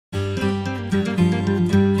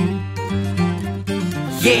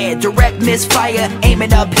Yeah, direct misfire,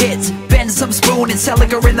 aiming up hits. Bensome, Spoon, and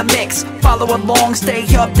Sellick are in the mix. Follow along, stay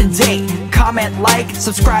up to date. Comment, like,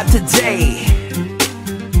 subscribe today.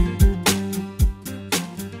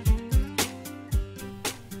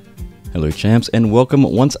 Hello champs, and welcome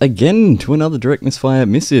once again to another Direct Misfire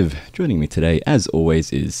Missive. Joining me today, as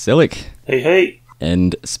always, is Sellick. Hey, hey.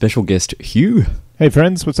 And special guest Hugh. Hey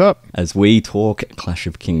friends, what's up? As we talk Clash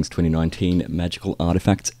of Kings 2019 magical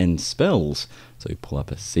artifacts and spells. So pull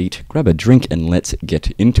up a seat, grab a drink, and let's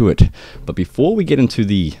get into it. But before we get into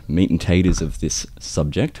the meat and taters of this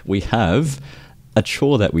subject, we have a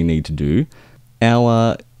chore that we need to do.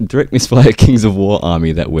 Our Direct Misfire Kings of War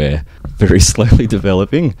army that we're very slowly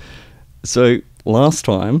developing. So last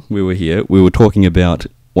time we were here, we were talking about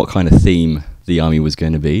what kind of theme the army was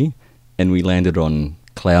going to be, and we landed on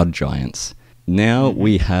Cloud Giants. Now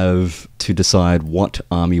we have to decide what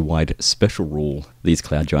army-wide special rule these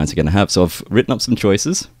Cloud Giants are going to have. So I've written up some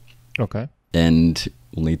choices. Okay. And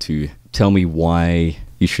we'll need to tell me why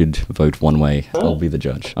you should vote one way. I'll be the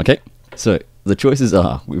judge. Okay? So the choices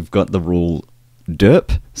are, we've got the rule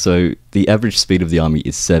derp. So the average speed of the army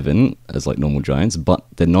is 7, as like normal giants, but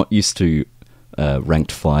they're not used to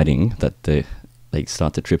ranked fighting, that they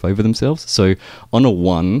start to trip over themselves. So on a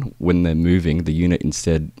 1, when they're moving, the unit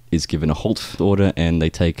instead is given a halt order and they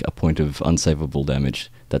take a point of unsavable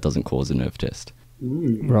damage that doesn't cause a nerve test.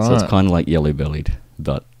 Right. So it's kind of like yellow-bellied,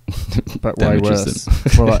 but way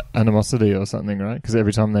worse. More like animosity or something, right? Because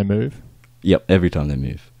every time they move? Yep, every time they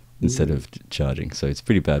move, instead of charging. So it's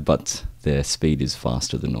pretty bad, but their speed is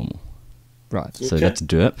faster than normal. Right. So that's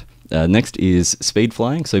derp. Next is speed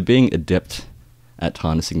flying. So being adept at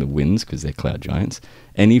harnessing the winds, because they're Cloud Giants,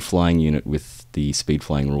 any flying unit with the speed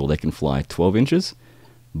flying rule, they can fly 12 inches,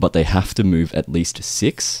 but they have to move at least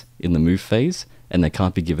 6 in the move phase, and they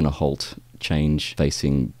can't be given a halt, change,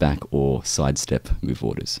 facing back, or sidestep move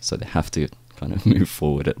orders. So they have to kind of move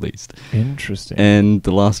forward at least. Interesting. And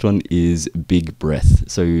the last one is big breath.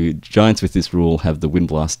 So giants with this rule have the Wind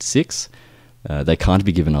Blast 6. They can't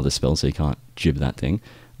be given other spells, so you can't jib that thing.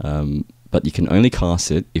 But you can only cast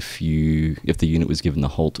it if the unit was given the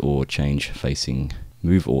halt or change facing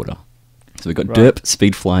move order. So we've got derp,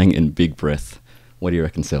 speed flying, and big breath. What do you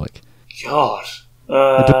reckon, Sellick? God.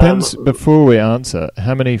 It depends, before we answer,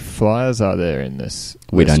 how many flyers are there in this?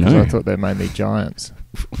 We don't know. I thought they're mainly giants.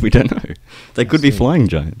 We don't know. They could be flying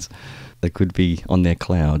giants. They could be on their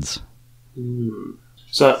clouds.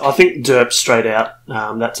 So I think derp straight out.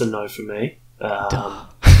 That's a no for me.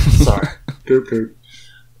 Sorry. Goop.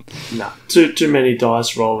 No, too many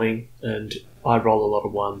dice rolling, and I roll a lot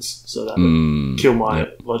of ones, so that would kill my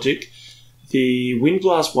logic. The Wind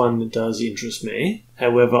Blast one does interest me.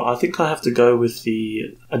 However, I think I have to go with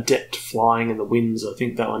the adept flying and the winds. I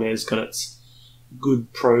think that one has got its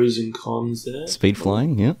good pros and cons there. Speed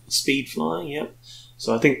flying, yeah. Speed flying, yep.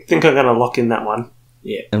 So I think I'm going to lock in that one.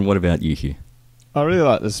 Yeah. And what about you, Hugh? I really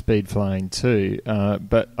like the speed flying too,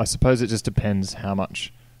 but I suppose it just depends how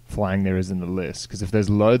much flying there is in the list, because if there's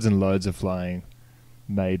loads and loads of flying,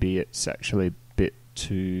 maybe it's actually a bit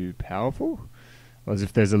too powerful. Whereas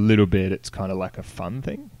if there's a little bit, it's kind of like a fun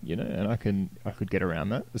thing, you know, and I could get around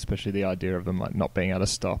that, especially the idea of them like not being able to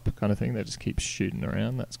stop kind of thing. They just keep shooting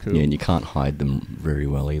around. That's cool. Yeah, and you can't hide them very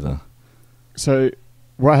well either. So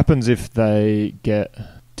what happens if they get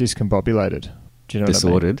discombobulated? Do you know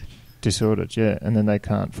Disordered? What I mean? Disordered, yeah, and then they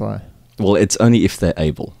can't fly. Well, it's only if they're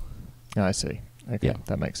able. I see. Okay, Yeah.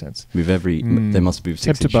 that makes sense. With every... They must move 6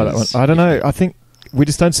 Tempted inches. by that one. I don't know. I think we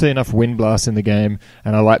just don't see enough wind blasts in the game,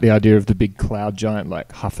 and I like the idea of the big cloud giant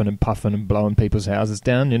like huffing and puffing and blowing people's houses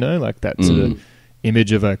down, you know, like that sort of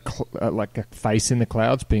image of like a face in the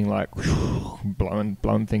clouds being like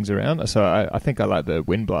blowing things around. So I think I like the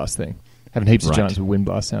wind blast thing. Having heaps of giants with wind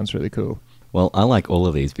blast sounds really cool. Well, I like all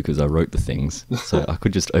of these because I wrote the things, so I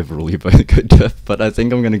could just overrule you both go derp, but I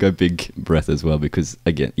think I'm going to go big breath as well because,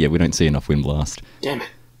 again, we don't see enough wind blast. Damn it.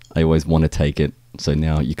 I always want to take it, so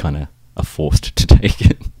now you kind of are forced to take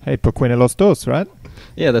it. Hey, por qué no los dos, right?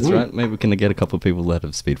 Yeah, that's right. Maybe we can get a couple of people that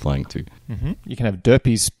have speed flying too. Mm-hmm. You can have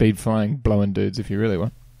derpy speed flying blowing dudes if you really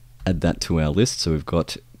want. Add that to our list, so we've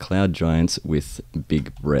got Cloud Giants with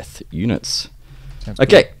big breath units. Sounds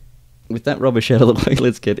okay. cool. With that rubbish out of the way,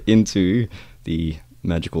 let's get into the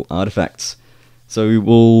magical artifacts. So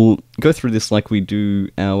we'll go through this like we do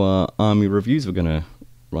our army reviews. We're going to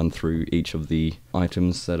run through each of the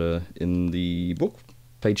items that are in the book.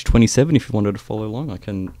 Page 27, if you wanted to follow along, I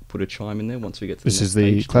can put a chime in there once we get to the next page. This is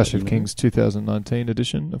the Clash of Kings 2019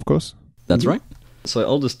 edition, of course. That's right. So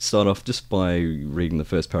I'll just start off just by reading the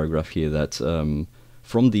first paragraph here that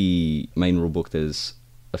from the main rulebook there's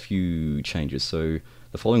a few changes. So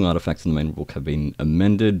the following artifacts in the main book have been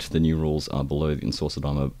amended. The new rules are below the Ensorced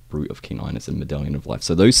Armor, Brute of Keen Eyes, and Medallion of Life.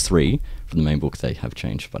 So those three from the main book, they have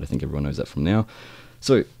changed, but I think everyone knows that from now.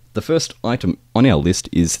 So the first item on our list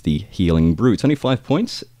is the Healing Brew. It's only 5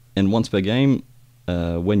 points, and once per game,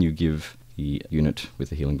 when you give the unit with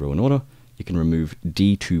the Healing Brew an order, you can remove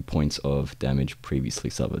D2 points of damage previously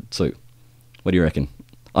suffered. So, what do you reckon?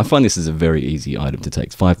 I find this is a very easy item to take.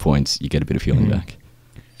 It's 5 points, you get a bit of healing back.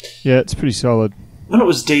 Yeah, it's pretty solid. When it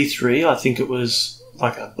was D3, I think it was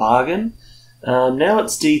like a bargain. Now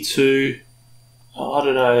it's D2. I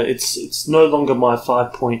don't know. It's no longer my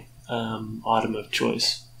 5 point item of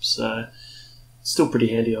choice. So, it's still pretty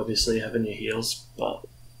handy, obviously, having your heals. But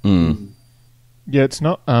yeah, it's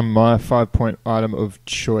not my 5 point item of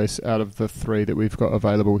choice out of the three that we've got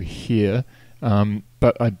available here.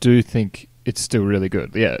 But I do think it's still really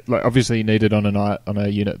good. Yeah, like obviously you need it on a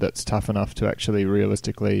unit that's tough enough to actually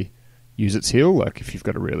realistically use its heal. Like if you've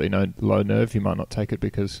got a really low nerve, you might not take it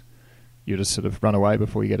because you just sort of run away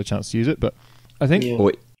before you get a chance to use it. But I think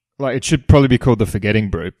like it should probably be called the Forgetting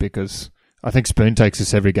Brute because I think Spoon takes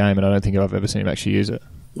this every game, and I don't think I've ever seen him actually use it.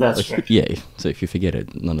 That's correct. Yeah, so if you forget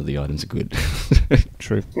it, none of the items are good.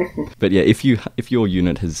 True. But yeah, if your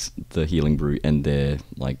unit has the Healing Brew and they're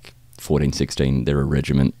like 14, 16, they're a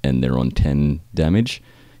regiment and they're on 10 damage,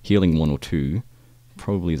 healing 1 or 2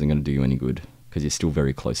 probably isn't going to do you any good because you're still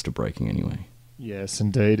very close to breaking anyway. Yes,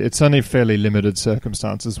 indeed. It's only fairly limited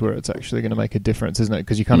circumstances where it's actually going to make a difference, isn't it?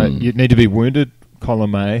 Because you need to be wounded,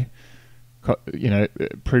 column A.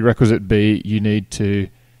 Prerequisite B, you need to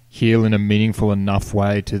heal in a meaningful enough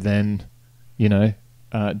way to then,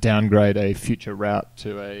 downgrade a future route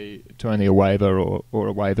to only a waiver or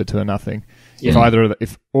a waiver to a nothing. Yeah.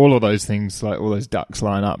 If all of those things, like all those ducks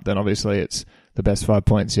line up, then obviously it's the best 5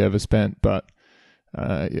 points you ever spent. But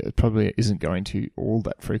it probably isn't going to all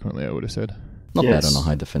that frequently, I would have said. Not bad on a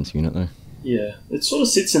high defense unit though. Yeah, it sort of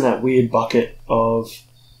sits in that weird bucket of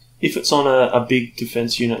if it's on a big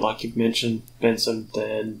defense unit like you've mentioned, Bensome,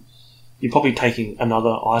 then you're probably taking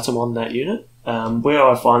another item on that unit. Where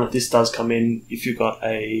I find that this does come in, if you've got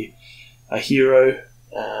a hero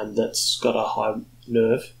that's got a high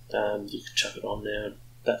nerve, you can chuck it on there.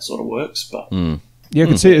 That sort of works. But yeah, I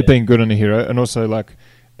can see it being good on a hero, and also like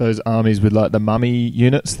those armies with like the mummy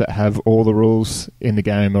units that have all the rules in the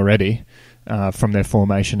game already from their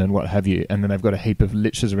formation and what have you, and then they've got a heap of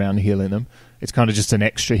liches around healing them. It's kind of just an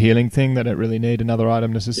extra healing thing. They don't really need another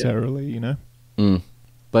item necessarily,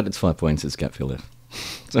 But it's 5 points, it's gap filler.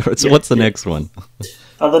 So what's the next one?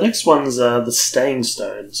 The next one's the Staying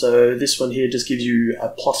Stone. So this one here just gives you a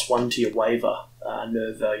 +1 to your waiver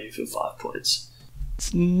nerve value for 5 points.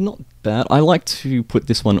 It's not bad. I like to put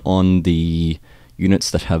this one on the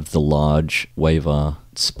units that have the large waiver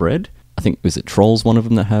spread. I think, is it Trolls one of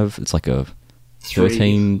them that have, it's like a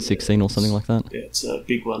 13, 16 or something like that? Yeah, it's a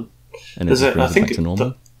big one. And I think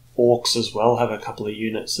the Orcs as well have a couple of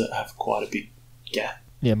units that have quite a big gap.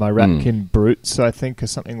 Yeah, my Ratkin Brutes, I think, are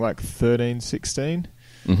something like 13, 16.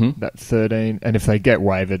 Mm-hmm. That 13, and if they get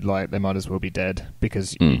wavered, like they might as well be dead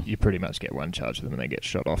because you pretty much get one charge of them and they get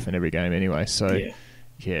shot off in every game anyway. So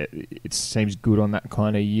yeah, it seems good on that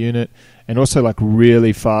kind of unit. And also like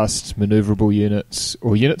really fast maneuverable units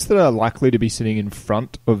or units that are likely to be sitting in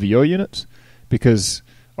front of your units, because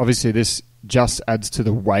obviously this just adds to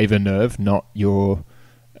the waiver nerve, not your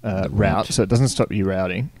route, so it doesn't stop you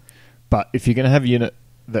routing. But if you're going to have a unit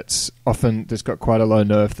that's got quite a low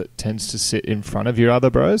nerve that tends to sit in front of your other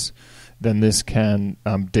bros, then this can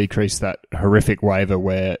decrease that horrific waiver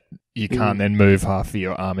where you can't then move half of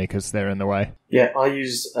your army because they're in the way. Yeah, I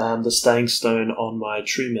use the Staying Stone on my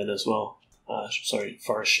True Men as well.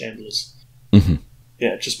 Forest Shamblers. Mm-hmm.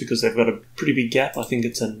 Yeah, just because they've got a pretty big gap. I think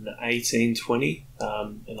it's an 18-20,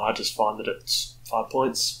 and I just find that it's 5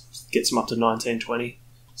 points. Gets them up to 19-20.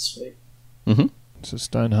 Sweet. Mm-hmm. It's a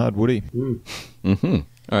stone hard woody. Mm-hmm.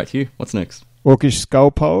 All right, Hugh, what's next? Orcish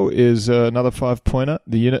Skull Pole is another 5-pointer.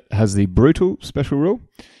 The unit has the Brutal special rule.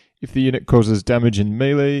 If the unit causes damage in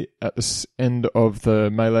melee at the end of the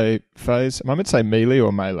melee phase... Am I meant to say melee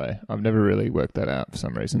or melee? I've never really worked that out for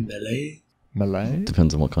some reason. Melee?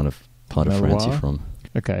 Depends on what kind of part of France you're from.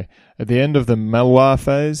 Okay. At the end of the Maloir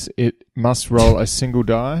phase, it must roll a single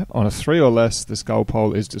die. On a 3 or less, the Skull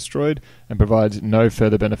Pole is destroyed and provides no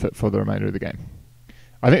further benefit for the remainder of the game.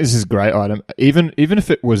 I think this is a great item. Even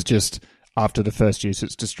if it was just after the first use,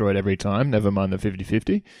 it's destroyed every time, never mind the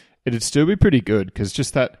 50-50, it'd still be pretty good because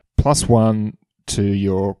just that +1 to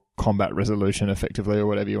your combat resolution effectively, or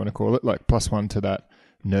whatever you want to call it, like +1 to that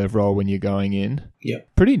nerve roll when you're going in.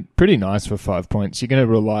 Yep. Pretty nice for 5 points. You're going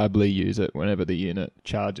to reliably use it whenever the unit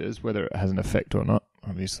charges, whether it has an effect or not.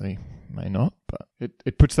 Obviously, may not, but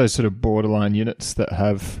it puts those sort of borderline units that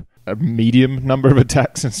have a medium number of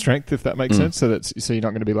attacks and strength, if that makes sense. So you're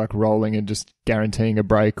not going to be like rolling and just guaranteeing a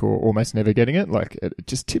break or almost never getting it. Like it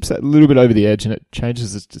just tips that a little bit over the edge, and it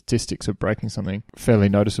changes the statistics of breaking something fairly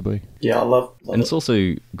noticeably. Yeah, I love And it's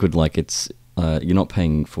also good, like it's you're not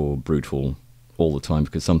paying for brutal all the time,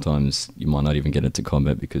 because sometimes you might not even get into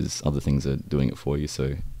combat because other things are doing it for you.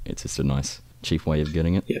 So it's just a nice, cheap way of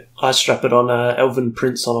getting it. Yeah, I strap it on a Elven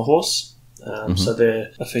Prince on a horse. So they're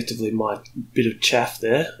effectively my bit of chaff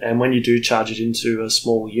there. And when you do charge it into a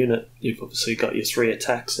small unit, you've obviously got your 3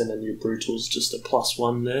 attacks, and then your brutal's just a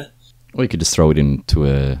 +1 there. Or you could just throw it into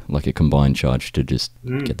a combined charge to just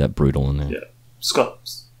get that brutal in there. Yeah, it's got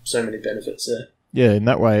so many benefits there. Yeah, in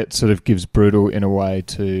that way it sort of gives brutal in a way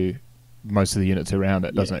to most of the units around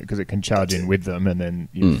it, doesn't it? Because it can charge in with them, and then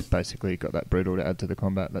you've basically got that brutal to add to the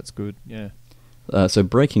combat. That's good, yeah. So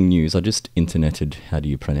breaking news, I just interneted how do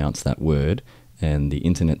you pronounce that word, and the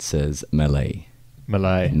internet says melee.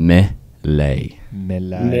 Melee. Melee.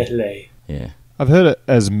 Melee. Yeah. I've heard it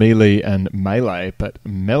as melee and melee, but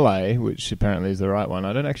melee, which apparently is the right one,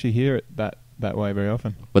 I don't actually hear it that way very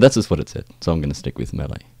often. Well, that's just what it said, so I'm going to stick with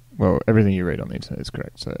melee. Well, everything you read on the internet is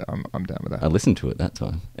correct, so I'm down with that. I listened to it that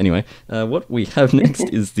time. Anyway, what we have next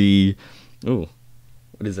is the... Oh,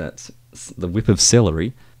 what is that? The Whip of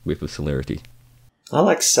Celery. Whip of Celerity. I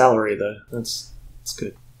like salary though. That's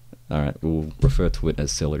good. Alright, we'll refer to it as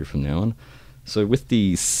celery from now on. So with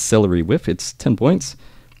the Celery Whip, it's 10 points.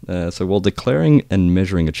 So while declaring and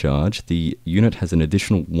measuring a charge, the unit has an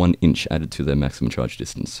additional 1 inch added to their maximum charge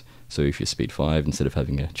distance. So if you're speed 5, instead of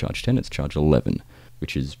having a charge 10, it's charge 11,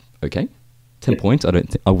 which is okay. 10 points,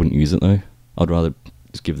 I wouldn't use it though. I'd rather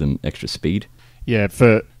just give them extra speed. Yeah,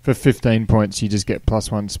 for 15 points, you just get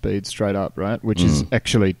 +1 speed straight up, right? Which is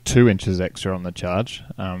actually 2 inches extra on the charge,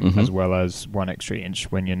 as well as 1 extra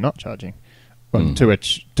inch when you're not charging. Well, 2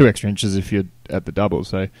 extra inches if you're at the double.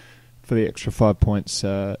 So for the extra 5 points,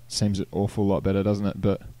 seems an awful lot better, doesn't it?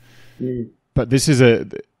 But this is a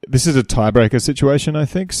tiebreaker situation, I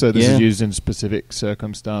think. So this is used in specific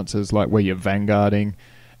circumstances, like where you're vanguarding,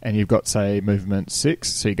 and you've got, say, movement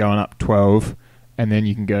 6, so you're going up 12. And then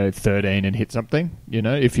you can go 13 and hit something. You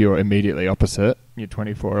know, if you're immediately opposite, you're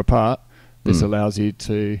 24 apart. This allows you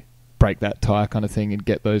to break that tie kind of thing and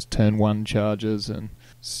get those turn 1 charges and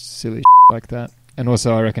silly like that. And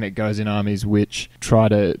also, I reckon it goes in armies which try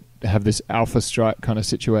to have this alpha strike kind of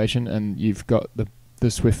situation, and you've got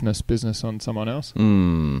the swiftness business on someone else.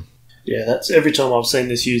 Yeah, that's every time I've seen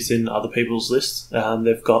this used in other people's lists.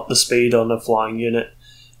 They've got the speed on a flying unit.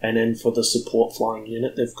 And then for the support flying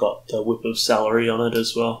unit, they've got the Whip of Celery on it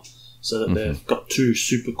as well, so that they've got 2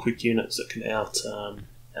 super quick units that can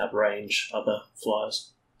outrange other flyers.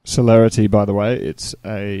 Celerity, by the way, it's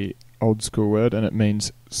a old school word, and it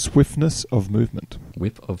means swiftness of movement.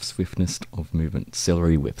 Whip of swiftness of movement.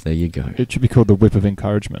 Celery whip. There you go. It should be called the Whip of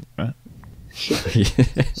Encouragement, right?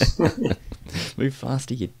 Move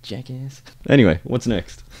faster, you jackass. Anyway, what's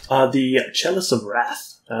next? The Chalice of Wrath.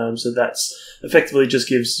 So that's effectively just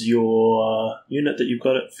gives your unit that you've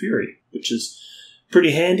got at Fury, which is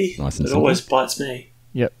pretty handy. Nice and it simple. Always bites me.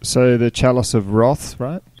 Yep, so the Chalice of Wrath,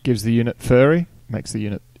 right, gives the unit furry, makes the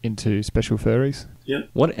unit into special furries. Yep.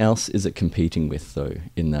 What else is it competing with, though,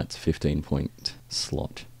 in that 15-point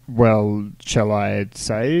slot? Well, shall I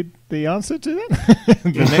say the answer to that?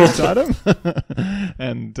 The next item?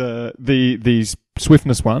 And the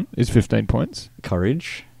swiftness one is 15 points.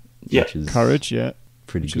 Courage. Yeah. Which is Courage, yeah.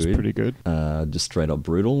 pretty Which good. is pretty good. Just straight up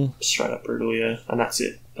brutal. Straight up brutal, yeah. And that's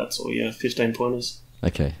it. That's all, yeah. 15 pointers.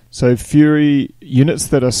 Okay. So Fury, units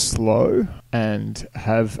that are slow and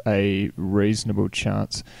have a reasonable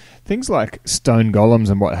chance. Things like stone golems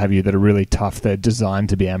and what have you that are really tough, they're designed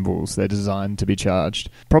to be anvils. They're designed to be charged.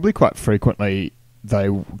 Probably quite frequently they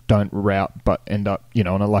don't rout but end up,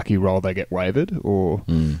 on a lucky roll they get wavered or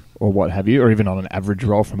what have you, or even on an average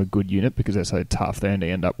roll from a good unit because they're so tough they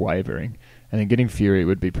only end up wavering. And then getting Fury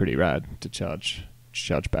would be pretty rad to charge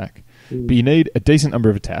back. But you need a decent number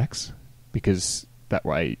of attacks because that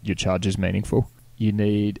way your charge is meaningful. You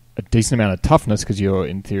need a decent amount of toughness because you're,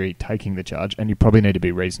 in theory, taking the charge, and you probably need to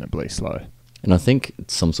be reasonably slow. And I think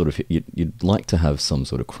some sort of you'd like to have some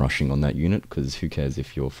sort of crushing on that unit because who cares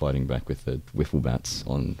if you're fighting back with the Wiffle Bats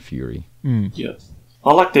on Fury. Yeah.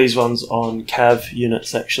 I like these ones on Cav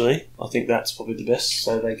units, actually. I think that's probably the best,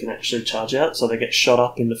 so they can actually charge out. So they get shot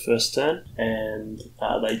up in the first turn, and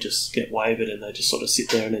they just get wavered, and they just sort of sit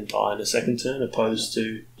there and then die in the second turn, opposed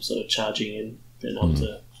to sort of charging in and on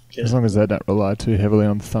to Yeah. As long as they don't rely too heavily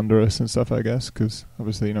on Thunderous and stuff, I guess, because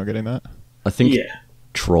obviously you're not getting that. I think Yeah.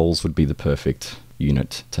 Trolls would be the perfect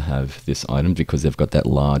unit to have this item because they've got that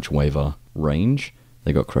large waver range.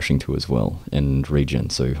 They got Crushing 2 as well, and Regen,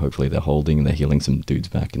 so hopefully they're holding and they're healing some dudes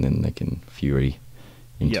back, and then they can Fury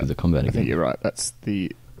into the combat I again. think you're right. That's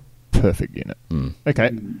the perfect unit.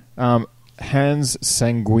 Okay. Hands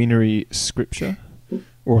Sanguinary Scripture,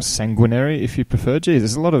 or Sanguinary if you prefer. Gee,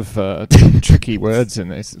 there's a lot of tricky words in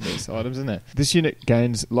these items, isn't there? This unit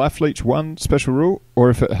gains Life Leech 1 special rule, or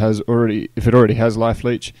if it already has Life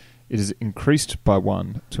Leech, it is increased by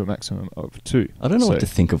 1 to a maximum of 2. I don't know what to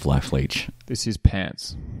think of Life Leech. This is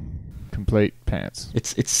pants. Complete pants.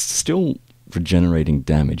 It's still regenerating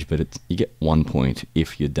damage, but you get 1 point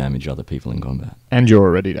if you damage other people in combat. And you're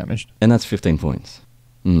already damaged. And that's 15 points.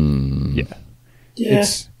 Yeah. Yeah.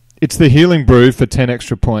 It's the healing brew for 10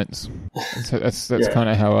 extra points. So that's kind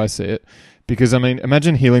of how I see it. Because, I mean,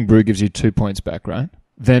 imagine healing brew gives you 2 points back, right?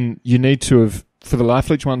 Then you need to have, for the Life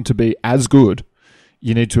Leech one to be as good,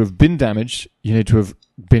 you need to have been damaged, you need to have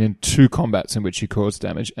been in 2 combats in which you caused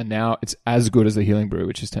damage, and now it's as good as the healing brew,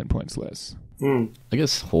 which is 10 points less. I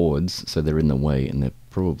guess hordes, so they're in the way, and they're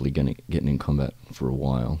probably getting in combat for a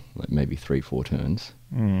while, like maybe 3-4 turns.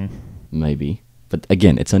 Maybe. But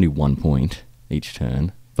again, it's only 1 point each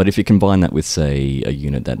turn. But if you combine that with, say, a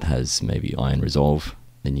unit that has maybe Iron Resolve,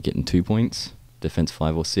 then you're getting 2 points. Defense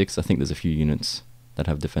 5 or 6. I think there's a few units that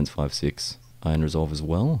have Defense 5, 6, Iron Resolve as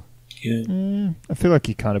well. Yeah. I feel like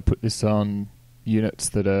you kind of put this on units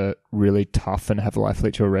that are really tough and have Life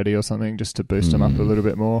Leech already or something, just to boost them up a little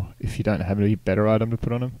bit more if you don't have any better item to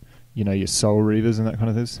put on them. You know, your Soul Reavers and that kind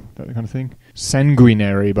of thing.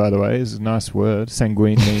 Sanguinary, by the way, is a nice word.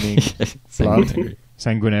 Sanguine meaning blood.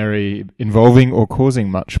 Sanguinary, involving or causing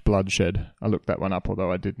much bloodshed. I looked that one up,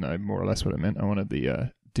 although I did know more or less what it meant. I wanted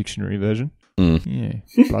the dictionary version. Yeah,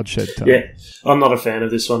 bloodshed time. Yeah, I'm not a fan of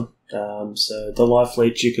this one. So the Life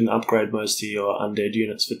Leech, you can upgrade most of your undead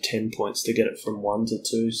units for 10 points to get it from 1 to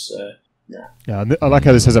 2, so nah. Yeah, I like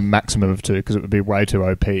how this has a maximum of 2, because it would be way too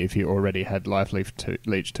OP if you already had Life Leech 2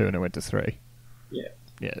 and it went to 3. Yeah.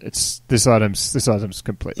 Yeah, this item's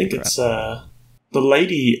completely I think crap. it's the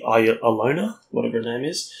lady Alona, whatever her name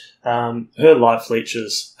is. Her Life Leech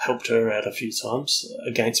has helped her out a few times,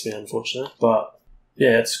 against me unfortunately, but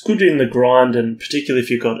yeah, it's good in the grind, and particularly if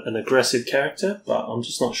you've got an aggressive character, but I'm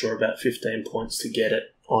just not sure about 15 points to get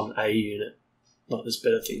it on a unit. Like, there's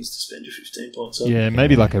better things to spend your 15 points on. Yeah,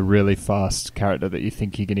 maybe like a really fast character that you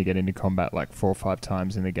think you're going to get into combat like 4 or 5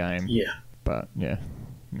 times in the game. Yeah. But, yeah.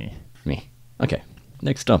 Meh. Okay.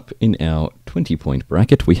 Next up, in our 20-point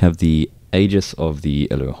bracket, we have the Aegis of the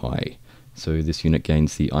Elohai. So this unit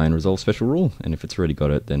gains the Iron Resolve special rule, and if it's already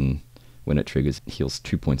got it, then when it triggers, it heals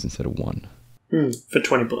 2 points instead of 1. For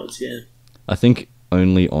 20 points, yeah. I think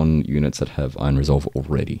only on units that have Iron Resolve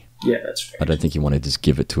already. Yeah, that's fair. I don't think you want to just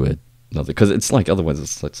give it to another, because it's like, otherwise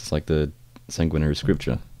it's like the Sanguinary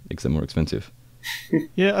Scripture, except more expensive.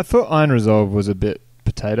 Yeah, I thought Iron Resolve was a bit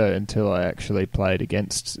potato until I actually played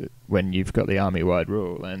against it when you've got the army-wide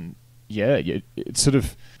rule, and yeah, it sort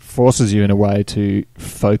of forces you in a way to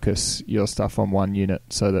focus your stuff on one unit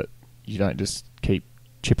so that you don't just keep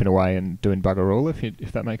chipping away and doing bugger all,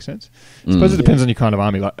 if that makes sense. I suppose it depends on your kind of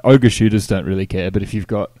army. Like, ogre shooters don't really care, but if you've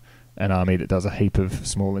got an army that does a heap of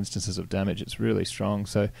small instances of damage, it's really strong.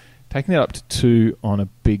 So taking that up to 2 on a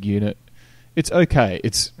big unit, it's okay.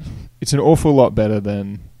 It's an awful lot better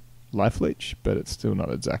than Life Leech, but it's still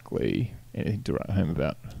not exactly anything to write home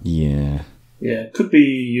about. Yeah. Yeah, it could be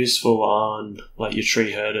useful on like your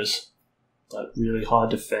tree herders, like really high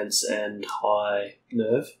defense and high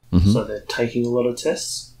nerve, so they're taking a lot of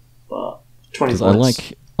tests. But 20 points. I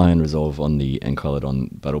like Iron Resolve on the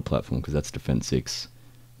Enchilodon battle platform because that's defense 6,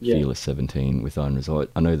 fearless 17 with Iron Resolve.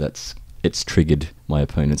 I know it's triggered my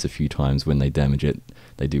opponents a few times when they damage it.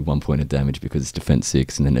 They do 1 point of damage because it's defense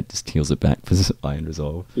 6, and then it just heals it back for Iron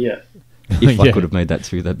Resolve. Yeah. If I could have made that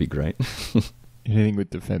too, that'd be great. Anything with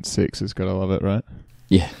defense 6 has got to love it, right?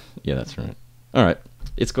 Yeah, that's right. All right,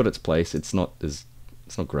 it's got its place. It's not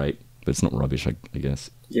great, but it's not rubbish, I guess.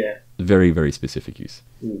 Yeah. Very, very specific use.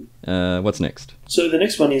 What's next? So the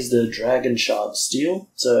next one is the Dragon Shard Shield.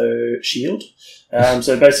 So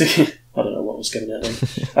basically, I don't know what was coming out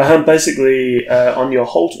then. Basically, on your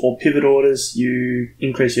halt or pivot orders, you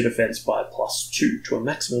increase your defense by +2 to a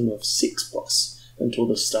maximum of 6+ until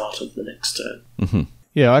the start of the next turn. Mm-hmm.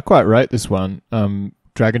 Yeah, I quite rate this one.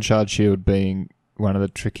 Dragon Shard Shield being one of the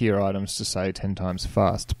trickier items to say 10 times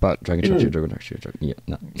fast, but Dragon Shard Shield. Yeah,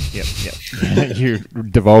 no. Yep. You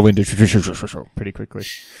devolve into pretty quickly.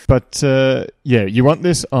 But you want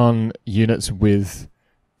this on units with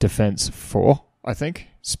defense 4, I think.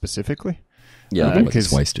 specifically. Yeah, I feel like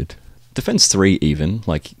it's wasted. Defense 3 even,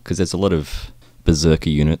 like, because there's a lot of Berserker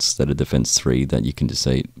units that are Defense 3 that you can just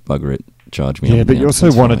say, bugger it, charge me. Yeah, but you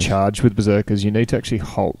also want to charge with Berserkers. You need to actually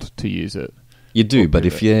halt to use it. You do, but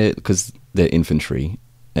if you're, because they're infantry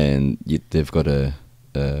and they've got a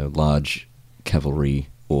large cavalry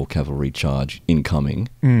or cavalry charge incoming.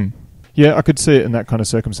 Yeah, I could see it in that kind of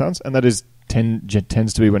circumstance, and that is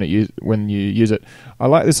tends to be when you use it. I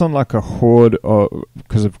like this on like a horde,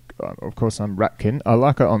 because of course I'm Ratkin. I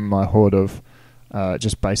like it on my horde of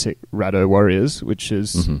just basic Rado warriors, which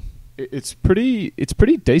is it's pretty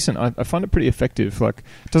decent. I find it pretty effective. Like,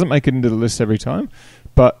 it doesn't make it into the list every time,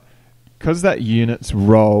 but because that unit's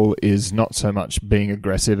role is not so much being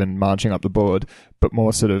aggressive and marching up the board, but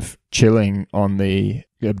more sort of chilling on the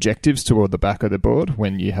objectives toward the back of the board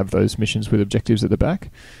when you have those missions with objectives at the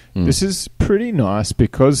back. This is pretty nice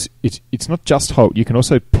because it's not just halt, you can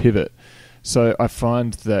also pivot. So I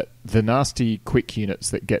find that the nasty quick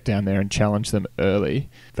units that get down there and challenge them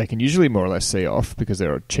early, they can usually more or less see off because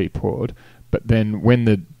they're a cheap horde. But then when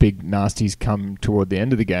the big nasties come toward the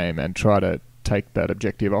end of the game and try to take that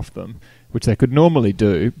objective off them, which they could normally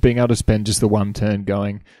do, being able to spend just the one turn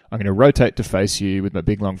going, I'm going to rotate to face you with my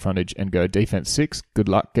big long frontage and go defense 6. Good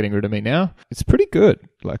luck getting rid of me now. It's pretty good.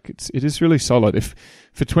 Like, it is really solid. If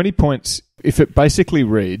for 20 points, if it basically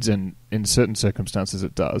reads, and in certain circumstances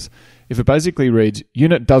it does, if it basically reads,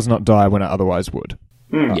 unit does not die when it otherwise would.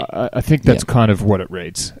 I think that's kind of what it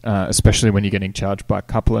reads, especially when you're getting charged by a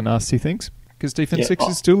couple of nasty things, because defense 6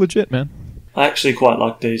 is still legit, man. I actually quite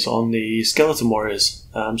like these on the Skeleton Warriors.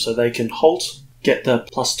 So they can halt, get the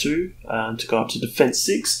 +2 to go up to Defense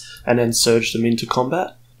 6, and then surge them into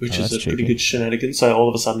combat, which is a pretty good shenanigan. So all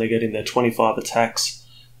of a sudden they're getting their 25 attacks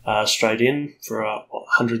straight in for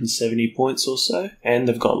 170 points or so, and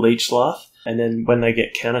they've got Leech Life, and then when they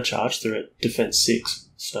get countercharged, they're at Defense 6.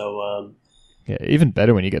 So yeah, even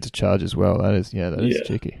better when you get to charge as well. That is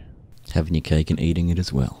cheeky. Having your cake and eating it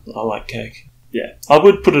as well. I like cake. Yeah, I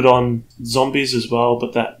would put it on zombies as well,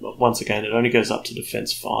 but that, once again, it only goes up to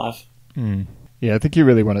Defense 5. Yeah, I think you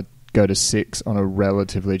really want to go to 6 on a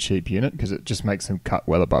relatively cheap unit because it just makes them cut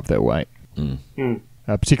well above their weight.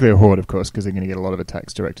 Particularly a horde, of course, because they're going to get a lot of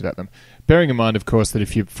attacks directed at them. Bearing in mind, of course, that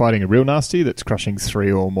if you're fighting a real nasty that's crushing 3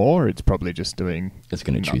 or more, it's probably just doing... It's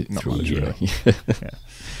going to chew through you. Really.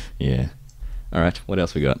 Yeah. All right, what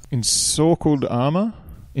else we got? Ensorcelled armor?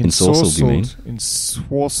 Ensorcelled, you mean?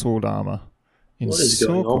 Ensorcelled armor. What is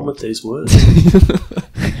going on with these words?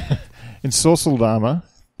 Ensorcelled armor.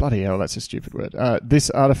 Bloody hell, that's a stupid word. This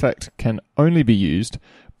artifact can only be used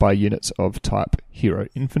by units of type hero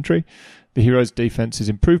infantry. The hero's defense is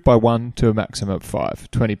improved by 1 to a maximum of 5,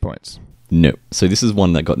 20 points. No. So this is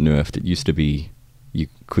one that got nerfed. It used to be you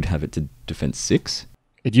could have it to defense 6.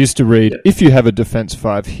 It used to read, if you have a defense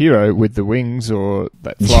 5 hero with the wings or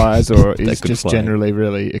that flies or is just generally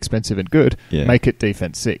really expensive and good, make it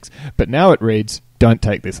defense 6. But now it reads, don't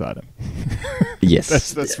take this item.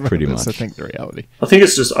 Yes, that's pretty much. I think the reality. I think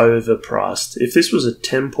it's just overpriced. If this was a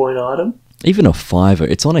 10-point item... Even a 5,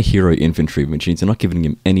 it's on a hero infantry, which means you're not giving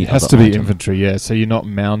him any other It has to be item. infantry, yeah. So you're not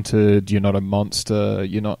mounted, you're not a monster,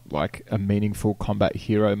 you're not like a meaningful combat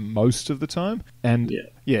hero most of the time. And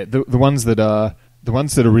the ones that are... The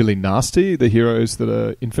ones that are really nasty, the heroes that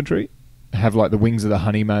are infantry, have like the wings of the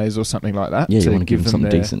honey maze or something like that. Yeah, you want to give them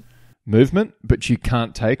something decent. Movement, but you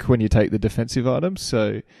can't take when you take the defensive items.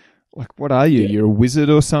 So, like, what are you? You're a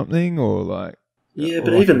wizard or something? Or like... Yeah,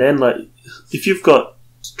 but even then, like, if you've got...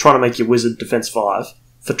 Trying to make your wizard defense 5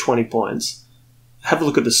 for 20 points, have a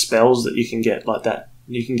look at the spells that you can get like that.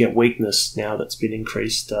 You can get weakness now that's been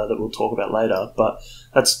increased, that we'll talk about later, but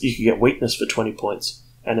you can get weakness for 20 points.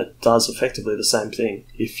 And it does effectively the same thing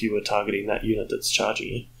if you were targeting that unit that's charging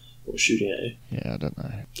you or shooting at you. Yeah, I don't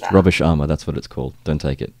know. Rubbish armor, that's what it's called. Don't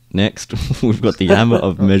take it. Next, we've got the armor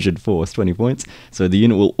of measured force, 20 points. So the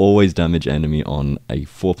unit will always damage enemy on a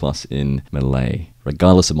 4+ in melee,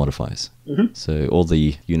 regardless of modifiers. So all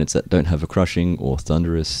the units that don't have a crushing or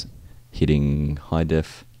thunderous hitting high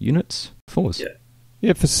def units, 4s.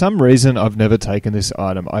 Yeah, for some reason I've never taken this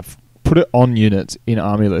item. I've put it on units in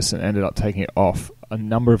army list and ended up taking it off a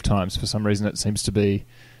number of times. For some reason it seems to be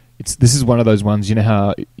this is one of those ones, you know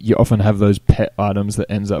how you often have those pet items that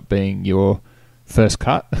ends up being your first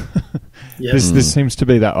cut. This seems to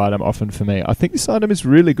be that item often for me. I think this item is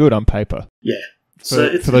really good on paper for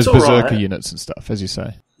those berserker units and stuff, as you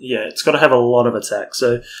say. It's got to have a lot of attack.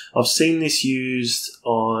 So I've seen this used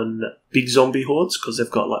on big zombie hordes because they've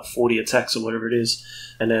got like 40 attacks or whatever it is,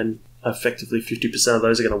 and then effectively 50% of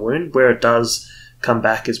those are going to wound. Where it does come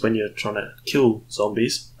back is when you're trying to kill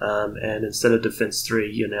zombies, and instead of defense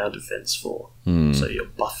 3, you're now defense 4. So you're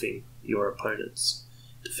buffing your opponent's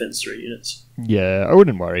defense 3 units. Yeah, I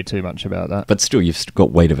wouldn't worry too much about that. But still, you've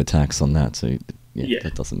got weight of attacks on that, so Yeah.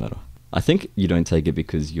 that doesn't matter. I think you don't take it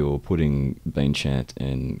because you're putting Bane Chant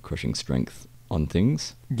and Crushing Strength on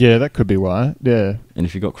things. Yeah, that could be why. Yeah. And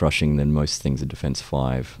if you've got Crushing, then most things are defense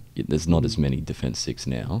 5. There's not as many defense 6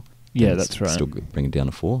 now. Yeah, Then that's it's right. Still bring it down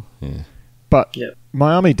to 4. Yeah. But Yep.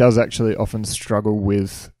 my army does actually often struggle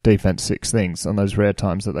with defense 6 things on those rare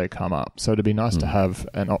times that they come up. So it'd be nice to have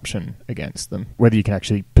an option against them. Whether you can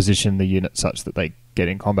actually position the unit such that they get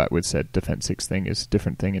in combat with said defense 6 thing is a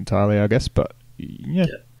different thing entirely, I guess. But yeah.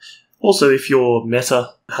 Also, if your meta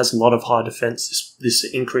has a lot of high defense, this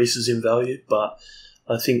increases in value, but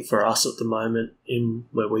I think for us at the moment, in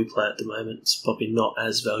where we play at the moment, it's probably not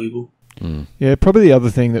as valuable. Yeah, probably the other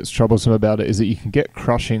thing that's troublesome about it is that you can get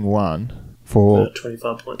Crushing 1 for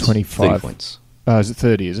 25 points. 30 25. points. Is it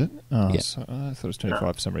 30, is it? Oh, Yeah. so, I thought it was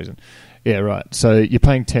 25 for some reason. Yeah, right. So you're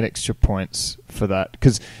paying 10 extra points for that.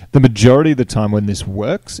 Because the majority of the time when this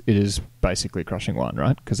works, it is basically Crushing 1,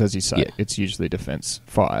 right? Because as you say, it's usually defense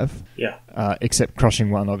 5. Yeah. Except Crushing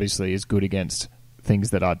 1 obviously is good against things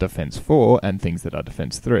that are defense 4 and things that are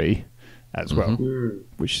defense 3 as well.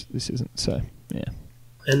 Which this isn't, so yeah.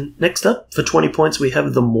 And next up, for 20 points, we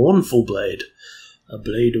have the Mournful Blade. A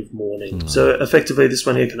Blade of Mourning. So effectively, this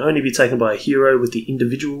one here can only be taken by a hero with the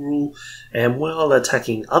individual rule, and while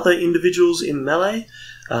attacking other individuals in melee,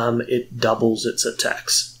 it doubles its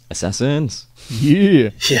attacks. Assassins.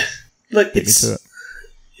 Yeah. Yeah. Like, Beat me to it.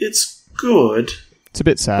 it's good, It's a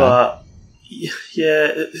bit sad. but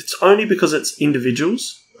yeah, it's only because it's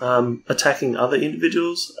individuals attacking other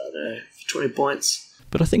individuals. I don't know, for 20 points.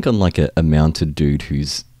 But I think unlike a mounted dude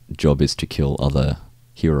whose job is to kill other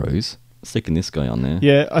heroes, sticking this guy on there.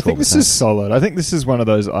 Yeah, I think 12 this attacks. is solid. I think this is one of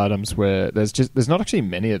those items where there's not actually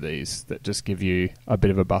many of these that just give you a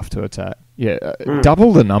bit of a buff to attack. Yeah,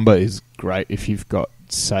 double the number is great if you've got,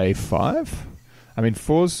 say, 5. I mean,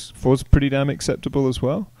 4's pretty damn acceptable as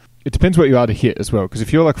well. It depends what you are to hit as well, because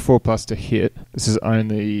if you're like 4+ to hit, this is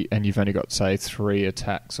only, and you've only got, say, 3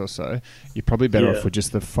 attacks or so, you're probably better off with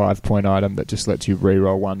just the 5-point item that just lets you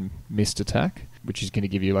reroll 1 missed attack, which is going to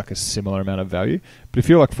give you like a similar amount of value. But if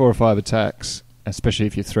you're like 4 or 5 attacks, especially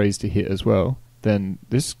if you're 3s to hit as well, then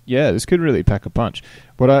this could really pack a punch.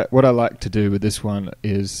 What I like to do with this one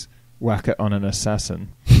is whack it on an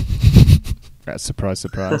assassin. That's surprise,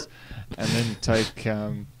 surprise. And then take,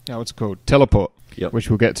 what's it called? Teleport, which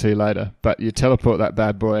we'll get to later. But you teleport that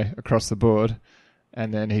bad boy across the board,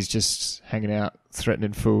 and then he's just hanging out,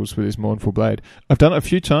 threatening fools with his Mournful Blade. I've done it a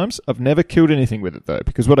few times. I've never killed anything with it, though,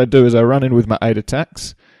 because what I do is I run in with my 8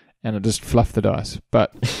 attacks, and I just fluff the dice.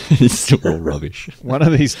 But It's still all rubbish. one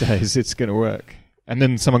of these days, it's going to work. And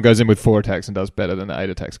then someone goes in with 4 attacks and does better than the 8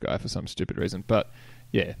 attacks guy for some stupid reason. But,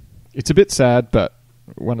 yeah, it's a bit sad, but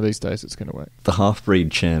one of these days it's going to work. The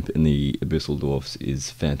half-breed champ in the Abyssal Dwarfs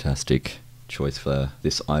is fantastic choice for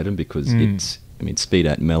this item because it's, speed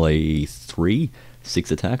at melee 3,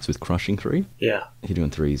 6 attacks with crushing 3. Yeah. Hitting on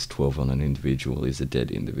 3 is 12 on an individual is a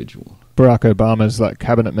dead individual. Barack Obama's like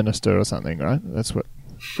cabinet minister or something, right? That's what...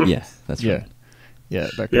 Yeah, that's right. Yeah,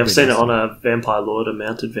 I've seen it on a Vampire Lord, a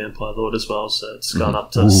mounted Vampire Lord as well, so it's gone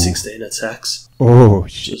up to 16 attacks. Oh,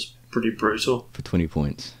 Which is pretty brutal. For 20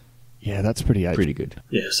 points. Yeah, that's pretty good.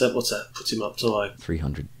 Yeah, so what's that? Puts him up to like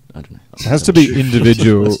 300, I don't know. It has to be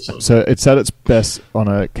individual, That's so it's at its best on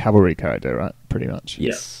a cavalry character, right? Pretty much.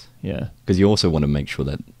 Yes. Yeah. Because you also want to make sure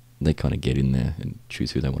that they kind of get in there and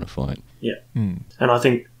choose who they want to fight. Yeah. And I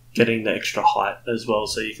think getting the extra height as well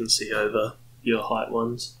so you can see over your height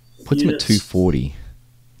ones. Puts him at 240.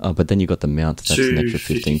 Oh, but then you got the mount, that's an extra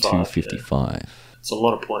 15, 255, 255. It's a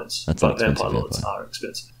lot of points. That's but an expensive Vampire Lords vampire. are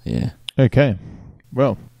expensive. Yeah. Okay.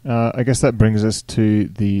 Well, I guess that brings us to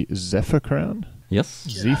the Zephyr Crown. Yes?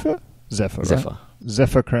 Zephyr? Zephyr, right? Zephyr.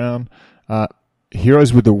 Zephyr Crown.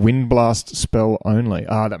 Heroes with the Wind Blast spell only.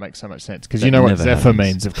 That makes so much sense. Because you know what never Zephyr happens.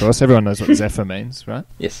 means, of course. Everyone knows what Zephyr means, right?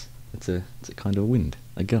 Yes. It's a kind of wind,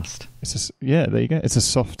 a gust. Yeah, there you go. It's a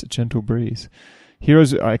soft, gentle breeze.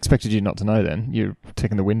 Heroes, I expected you not to know then. You're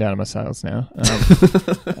taking the wind out of my sails now.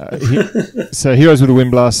 So heroes with a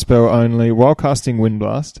Wind Blast spell only. While casting Wind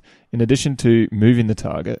Blast, in addition to moving the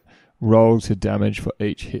target, roll to damage for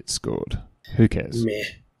each hit scored. Who cares? Meh.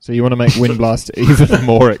 So you want to make Wind Blast even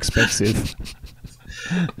more expensive.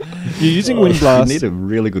 You're using Wind Blast. You need a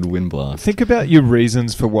really good Wind Blast. Think about your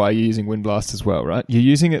reasons for why you're using Wind Blast as well, right? You're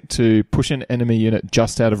using it to push an enemy unit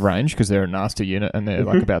just out of range because they're a nasty unit and they're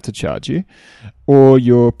like about to charge you. Or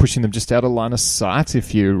you're pushing them just out of line of sight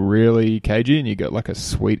if you're really cagey and you got like a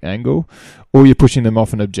sweet angle. Or you're pushing them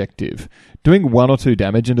off an objective. Doing 1 or 2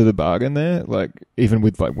 damage into the bargain there, like even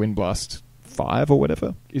with like Wind Blast 5 or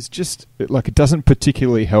whatever, is just like it doesn't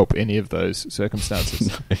particularly help any of those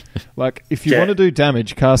circumstances. Like if you want to do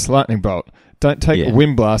damage, cast Lightning Bolt. Don't take a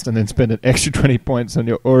Wind Blast and then spend an extra 20 points on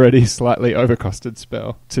your already slightly overcosted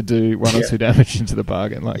spell to do 1 or 2 damage into the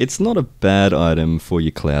bargain. Like it's not a bad item for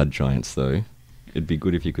your Cloud Giants though. It'd be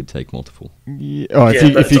good if you could take multiple. Yeah. Oh,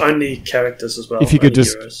 but it's only characters as well. If you could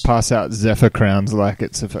just heroes. pass out Zephyr crowns like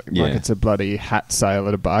it's a bloody hat sale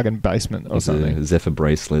at a bargain basement or something. A Zephyr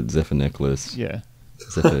bracelet, Zephyr necklace. Yeah.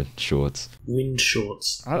 Zephyr shorts. Wind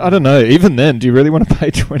shorts. I don't know. Even then, do you really want to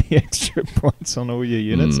pay 20 extra points on all your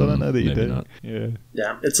units? I don't know that you do. Not.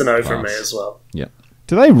 Yeah, it's a no from me as well. Yeah.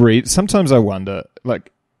 Do they read? Sometimes I wonder,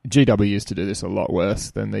 like, GW used to do this a lot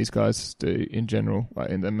worse than these guys do in general, like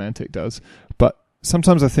in the Mantic does. But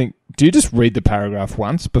sometimes I think, do you just read the paragraph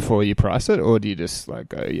once before you price it, or do you just like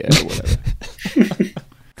go, yeah, whatever?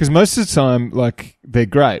 Because most of the time, like, they're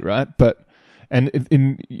great, right? And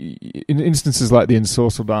in instances like the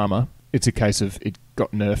Ensorcelled Armor, it's a case of it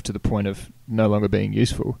got nerfed to the point of no longer being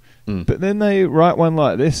useful. But then they write one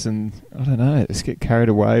like this, and I don't know, just get carried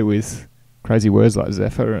away with crazy words like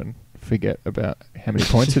Zephyr and forget about how many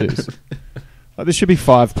points it is. Like, this should be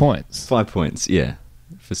 5 points. 5 points, yeah.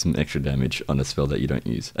 For some extra damage on a spell that you don't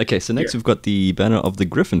use. Okay, so next we've got the Banner of the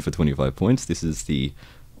Griffin for 25 points. This is the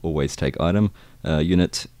always take item.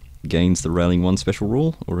 Unit gains the Railing 1 special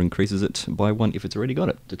rule, or increases it by 1 if it's already got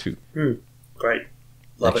it, to 2. Great.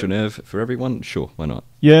 Love extra it. nerve for everyone? Sure, why not?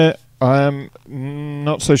 Yeah, I'm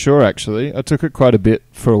not so sure, actually. I took it quite a bit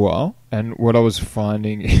for a while, and what I was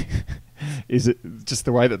finding is it just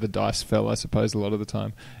the way that the dice fell, I suppose, a lot of the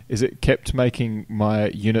time, is it kept making my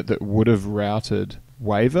unit that would have routed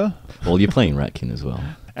waver. Well, you're playing Ratkin as well.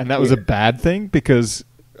 And that was a bad thing, because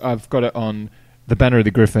I've got it on the Banner of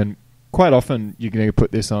the Griffin. Quite often, you're going to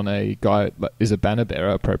put this on a guy that is a banner bearer,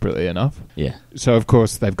 appropriately enough. Yeah. So, of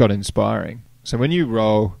course, they've got Inspiring. So when you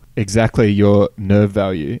roll exactly your nerve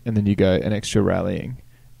value, and then you go an extra rallying,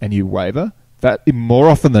 and you waver, that more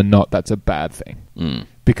often than not, that's a bad thing.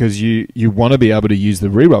 Because you want to be able to use the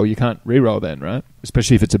reroll. You can't reroll then, right?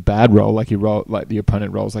 Especially if it's a bad roll, like you roll, like the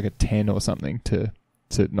opponent rolls like a 10 or something to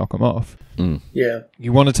knock them off. Yeah.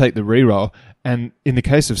 You want to take the reroll, and in the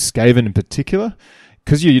case of Skaven in particular,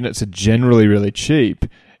 because your units are generally really cheap,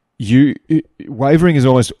 wavering is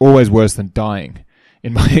almost always worse than dying.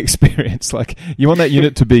 In my experience, like, you want that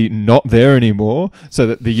unit to be not there anymore so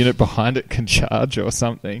that the unit behind it can charge or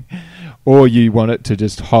something, or you want it to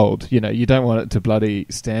just hold. You know, you don't want it to bloody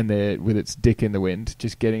stand there with its dick in the wind,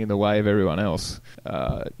 just getting in the way of everyone else.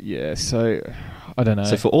 So I don't know.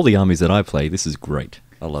 So for all the armies that I play, this is great.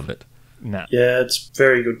 I love it. Nah. Yeah, it's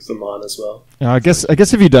very good for mine as well. I guess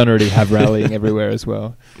if you don't already have rallying everywhere as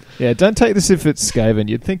well. Yeah, don't take this if it's Skaven.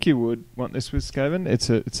 You'd think you would want this with Skaven.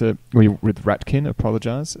 It's a with Ratkin.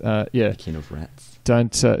 Apologise. Yeah. Kin of rats.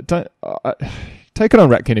 Don't take it on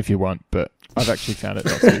Ratkin if you want, but I've actually found it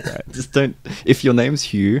not so great. Just don't. If your name's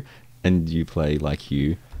Hugh and you play like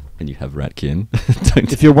Hugh and you have Ratkin,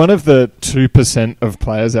 don't. If you're one of the 2% of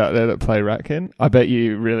players out there that play Ratkin, I bet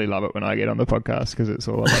you really love it when I get on the podcast, because it's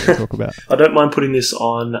all I like to talk about. I don't mind putting this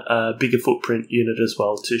on a bigger footprint unit as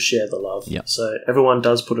well to share the love. Yep. So everyone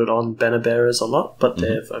does put it on banner bearers a lot, but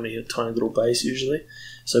they have only a tiny little base usually.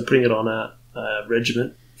 So putting it on a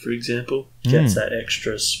regiment, for example, gets that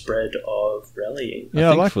extra spread of rallying.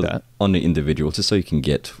 Yeah, I like that. On the individual, just so you can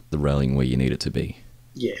get the rallying where you need it to be.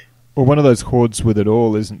 Yeah. Well, one of those hordes with it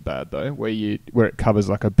all isn't bad, though, where it covers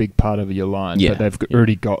like a big part of your line, but they've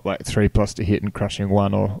already got like 3+ to hit and crushing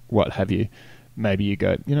 1 or what have you. Maybe you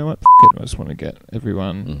go, you know what, it, I just want to get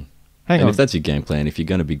everyone. Hang on. If that's your game plan, if you're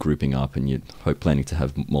going to be grouping up and you're planning to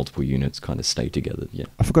have multiple units kind of stay together,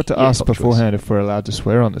 I forgot to ask beforehand if we're allowed to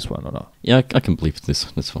swear on this one or not. Yeah, I can bleep this.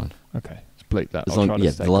 That's fine. Okay, let's bleep that.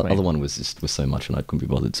 The other one was so much and I couldn't be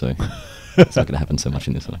bothered, so it's not going to happen so much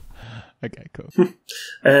in this one. Okay, cool.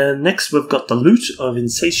 And next we've got the loot of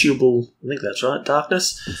Insatiable, I think that's right,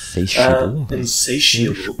 Darkness. Insatiable?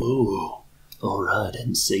 Insatiable. Ooh. Alright,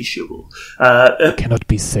 Insatiable. Cannot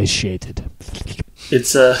be satiated.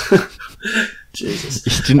 It's Jesus.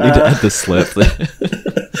 You didn't need to add the slurp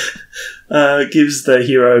there. Gives the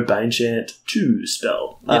hero Banechant 2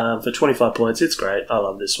 spell for 25 points. It's great. I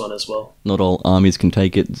love this one as well. Not all armies can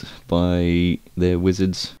take it by their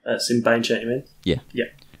wizards. Sim Banechant, you mean? Yeah. Yeah.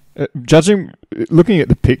 Looking at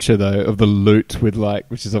the picture though of the loot with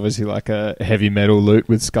which is obviously like a heavy metal loot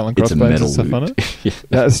with skull and crossbones and stuff on it. Yeah.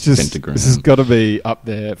 That's just Pentagram. this has got to be up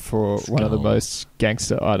there for one of the Skull. most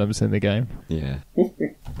gangster items in the game. Yeah.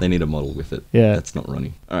 They need a model with it. Yeah. That's not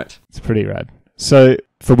running. All right. It's pretty rad. So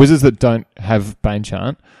for wizards that don't have Bane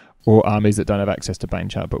Chant, or armies that don't have access to Bane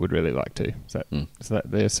Chant but would really like to, is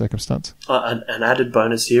that their circumstance? An added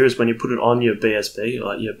bonus here is when you put it on your BSB,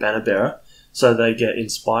 like your banner bearer, so they get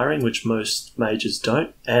Inspiring, which most mages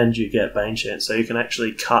don't, and you get Bane Chant, so you can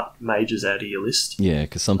actually cut mages out of your list. Yeah,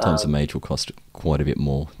 because sometimes a mage will cost quite a bit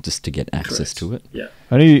more just to get access to it. Yeah.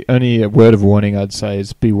 Only a word of warning I'd say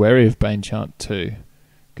is be wary of Bane Chant 2,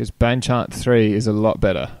 because Bane Chant 3 is a lot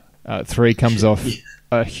better. 3 comes off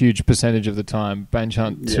a huge percentage of the time. Bane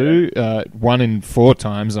Chant 2, 1 in 4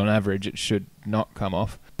 times on average, it should not come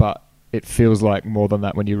off, but it feels like more than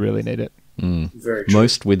that when you really need it. Very true.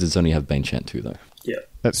 Most wizards only have Bane Chant 2, though. Yeah.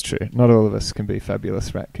 That's true. Not all of us can be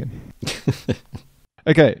fabulous Ratkin.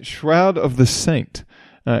 Okay, Shroud of the Saint.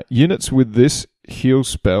 Units with this heal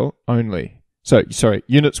spell only.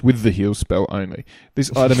 Units with the heal spell only.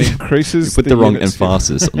 This item increases You put the wrong unit's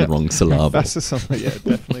emphasis on the wrong syllable. emphasis on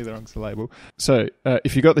definitely the wrong syllable. So,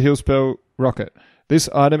 if you got the heal spell, rock it. This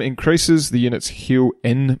item increases the unit's heal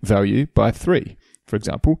N value by 3. For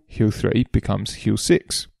example, heal 3 becomes heal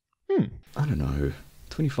 6. I don't know.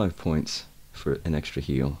 25 points for an extra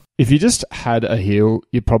heal. If you just had a heal,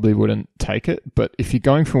 you probably wouldn't take it. But if you're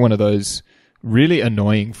going for one of those really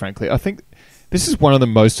annoying, frankly, I think this is one of the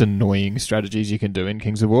most annoying strategies you can do in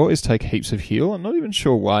Kings of War is take heaps of heal. I'm not even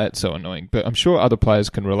sure why it's so annoying, but I'm sure other players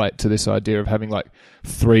can relate to this idea of having like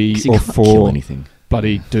 3 'Cause you or can't 4 kill anything.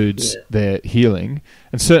 bloody dudes there healing.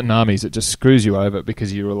 And certain armies, it just screws you over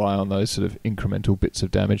because you rely on those sort of incremental bits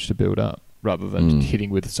of damage to build up rather than hitting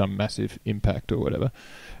with some massive impact or whatever.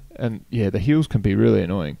 And yeah, the heals can be really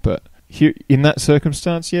annoying, but here, in that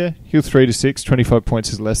circumstance, heal 3 to 6, 25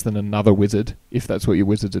 points is less than another wizard, if that's what your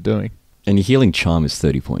wizards are doing. And your healing charm is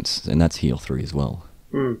 30 points, and that's heal 3 as well.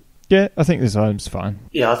 Yeah, I think this item's fine.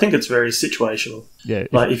 Yeah, I think it's very situational. Yeah,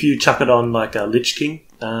 Like, if you chuck it on, like, a Lich King,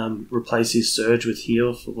 replace his Surge with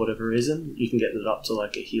heal for whatever reason, you can get it up to,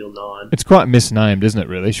 like, a heal 9. it's quite misnamed, isn't it,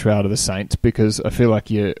 really, Shroud of the Saint, because I feel like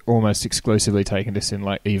you're almost exclusively taking this in,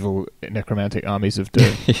 like, evil necromantic armies of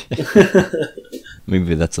doom.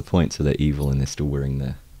 Maybe that's the point, so they're evil and they're still wearing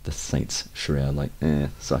the Saint's shroud, like,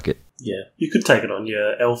 suck it. Yeah. You could take it on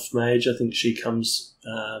your Elf Mage. I think she comes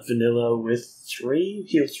vanilla with 3,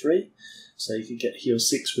 heal 3. So you could get heal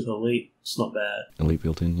 6 with Elite. It's not bad. Elite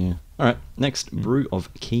built in, yeah. Alright, next, Brew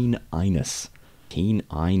of Keen-Eyedness.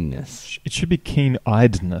 Keen-Eyedness. It should be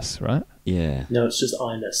keen-eyedness, right? Yeah. No, it's just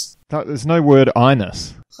Inus. There's no word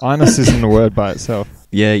eyedness. Eyedness isn't a word by itself.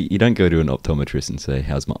 Yeah, you don't go to an optometrist and say,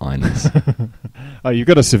 how's my eyedness? Oh, you've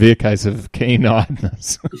got a severe case of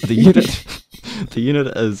keen-eyedness. The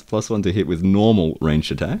unit has +1 to hit with normal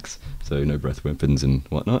ranged attacks, so no breath weapons and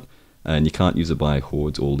whatnot, and you can't use it by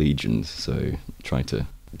hordes or legions, so try to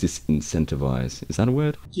disincentivize. Is that a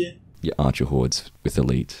word? Yeah. Your archer hordes with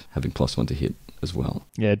elite having +1 to hit as well.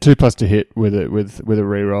 Yeah, 2+ to hit with a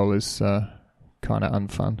reroll is kind of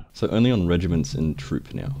unfun. So only on regiments and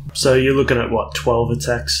troop now. So you're looking at, 12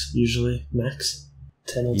 attacks usually, max?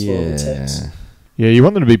 10 or 12 attacks? Yeah, you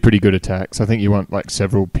want them to be pretty good attacks. I think you want like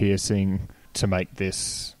several piercing to make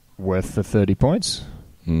this worth the 30 points.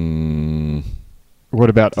 What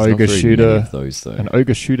about There's Ogre not very Shooter? many of those, though. An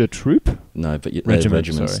Ogre Shooter troop? No, but Regiment,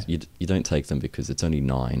 regiments, sorry. you don't take them because it's only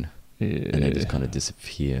 9, and they just kind of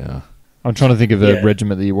disappear. I'm trying to think of a Yeah.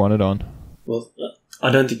 regiment that you wanted on. Well,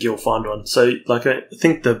 I don't think you'll find one. So, like, I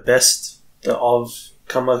think the best that I've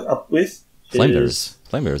come up with is...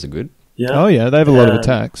 Flamebearers are good. Yeah. Oh yeah, they have a lot of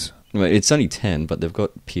attacks. Well, it's only 10, but they've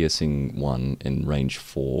got piercing 1 and range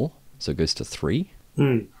 4, so it goes to 3.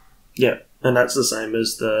 Yeah, and that's the same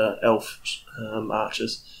as the elf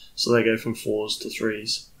archers. So they go from 4s to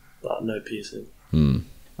 3s, but no piercing.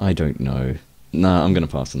 I don't know. Nah, I'm going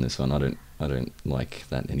to pass on this one. I don't like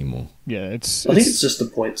that anymore. Yeah, I think it's just the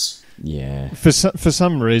points. Yeah. For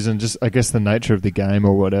some reason, just I guess the nature of the game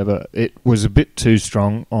or whatever, it was a bit too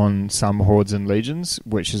strong on some hordes and legions,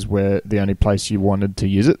 which is where the only place you wanted to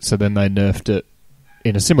use it. So then they nerfed it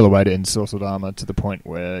in a similar way to Ensorcelled Armor to the point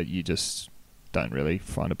where you just don't really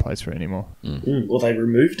find a place for it anymore. Well, they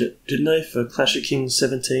removed it, didn't they, for Clash of Kings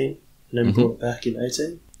 17, and then brought it back in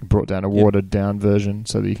 18? Brought down a watered down version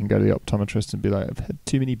so that you can go to the optometrist and be like, I've had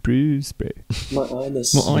too many brews, bro. My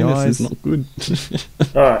Inus. My eyes is not good.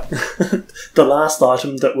 Alright. The last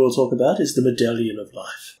item that we'll talk about is the Medallion of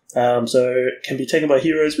Life. So it can be taken by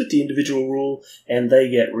heroes with the individual rule, and they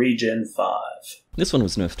get regen 5. This one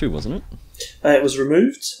was nerfed too, wasn't it? It was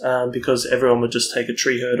removed because everyone would just take a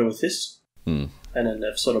tree herder with this, and then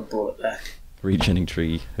they've sort of brought it back. Regenning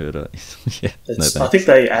tree herder. Yeah, I think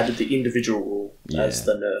they added the individual rule as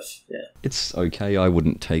the nerf. Yeah, it's okay. I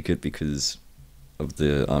wouldn't take it because of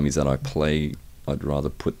the armies that I play. I'd rather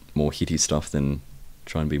put more hitty stuff than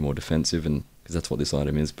try and be more defensive, and because that's what this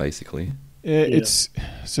item is basically. Yeah, it's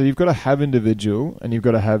so you've got to have individual, and you've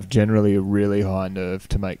got to have generally a really high nerve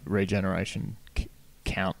to make regeneration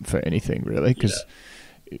count for anything, really. Because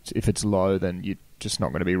if it's low, then you're just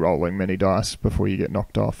not going to be rolling many dice before you get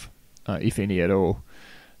knocked off, if any at all.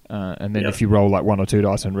 And then if you roll like 1 or 2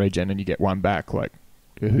 dice on regen and you get one back, like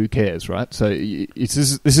who cares, right? So this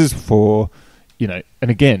is for, and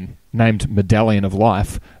again, named Medallion of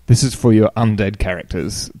Life. This is for your undead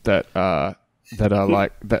characters that have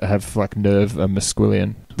like nerve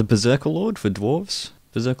Musquillian. The Berserker Lord for dwarves.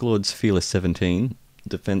 Berserker Lord's Fearless 17,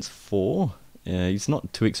 defense 4. He's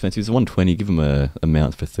not too expensive. He's 120. Give him a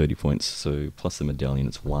mount for 30 points. So plus the medallion,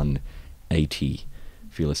 it's 180.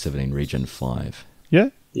 Fearless 17, regen 5. Yeah.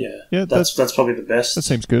 That's probably the best. That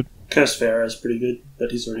seems good. Cursed Pharaoh is pretty good,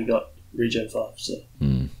 but he's already got regen 5. So.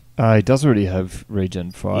 He does already have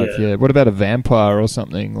regen 5. Yeah. What about a vampire or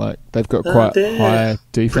something? Like they've got quite high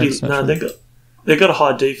defense. They've got a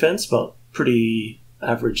high defense, but pretty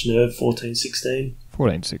average nerve. 14, 16.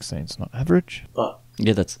 14, 16 is not average. But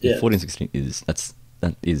 14, 16 is that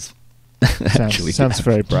is actually sounds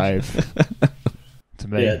very brave to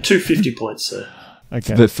me. Yeah, 250 points. So.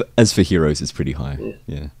 Okay. But as for heroes, it's pretty high.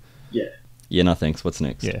 Yeah. No thanks. What's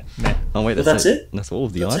next? Yeah. Nah. Oh wait, that's it. That's all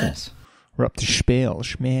of the items. We're up to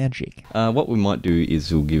spells, magic. What we might do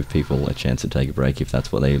is we'll give people a chance to take a break if that's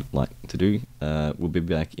what they like to do. We'll be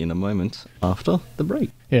back in a moment after the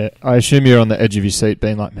break. Yeah, I assume you're on the edge of your seat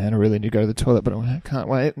being like, man, I really need to go to the toilet, but I can't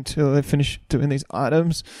wait until they finish doing these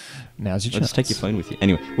items. Now's your chance. Just take your phone with you.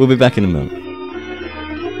 Anyway, we'll be back in a moment.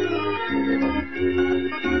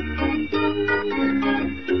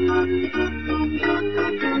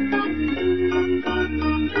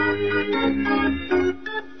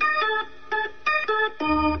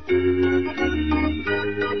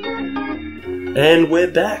 And we're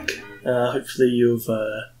back. Hopefully you've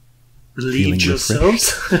relieved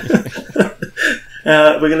yourselves.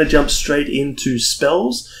 We're going to jump straight into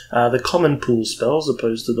spells. The common pool spells,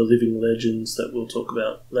 opposed to the living legends that we'll talk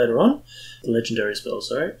about later on. The legendary spells,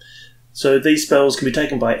 sorry. So these spells can be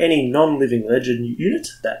taken by any non-living legend unit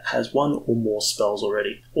that has one or more spells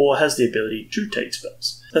already, or has the ability to take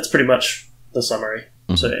spells. That's pretty much the summary.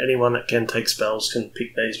 So anyone that can take spells can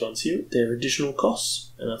pick these ones here. They're additional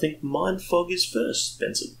costs. And I think Mind Fog is first,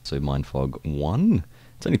 Bensome. So Mind Fog 1.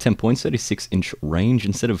 It's only 10 points, 36-inch range.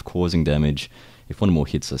 Instead of causing damage, if one or more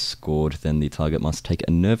hits are scored, then the target must take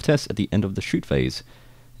a nerve test at the end of the shoot phase.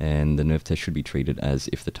 And the nerve test should be treated as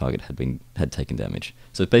if the target had taken damage.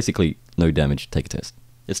 So basically, no damage, take a test.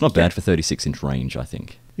 It's not bad for 36-inch range, I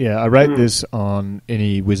think. Yeah, I rate this on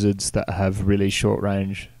any wizards that have really short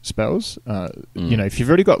range spells. If you've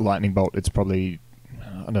already got Lightning Bolt, it's probably,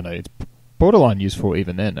 I don't know, it's borderline useful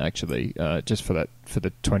even then, actually, just for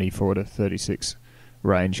the 24 to 36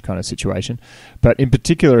 range kind of situation. But in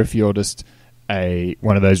particular, if you're just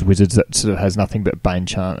one of those wizards that sort of has nothing but Bane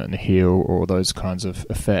Chant and Heal or those kinds of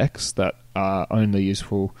effects that are only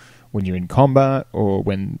useful when you're in combat or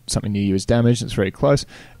when something near you is damaged, it's very close,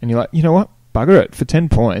 and you're like, you know what? Bugger it. For 10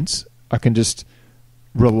 points, I can just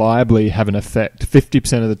reliably have an effect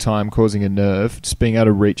 50% of the time causing a nerve, just being able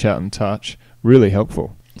to reach out and touch. Really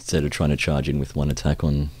helpful. Instead of trying to charge in with one attack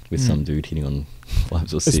with some dude hitting on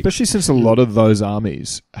 5s or 6. Especially since a lot of those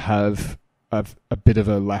armies have a bit of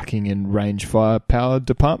a lacking in range firepower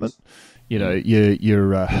department. You know,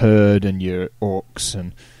 your herd and your orcs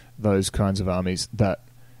and those kinds of armies that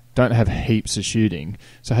don't have heaps of shooting.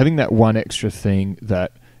 So having that one extra thing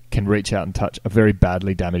that can reach out and touch a very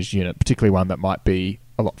badly damaged unit, particularly one that might be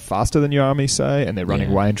a lot faster than your army, say, and they're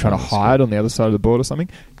running away and trying to hide on the other side of the board or something,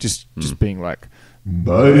 just being like,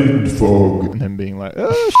 Mind Fog, and then being like,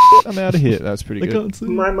 oh shit, I'm out of here. That's pretty good. Can't see.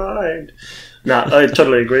 My mind. No, I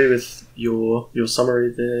totally agree with your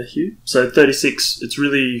summary there, Hugh. So 36, it's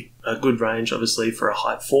really a good range, obviously, for a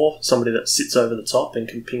height 4, somebody that sits over the top and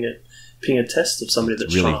can ping a test of somebody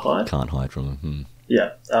that's really trying to hide. Can't hide from them.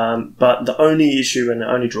 Yeah, but the only issue and the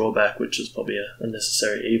only drawback, which is probably a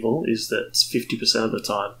necessary evil, is that it's 50% of the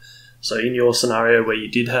time. So in your scenario where you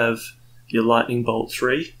did have your Lightning Bolt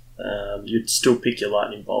 3, you'd still pick your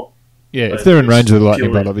Lightning Bolt. Yeah, if they're in range of the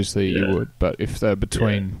Lightning Bolt, obviously you would. But if they're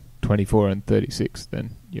between 24 and 36,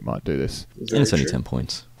 then you might do this. And it's only 10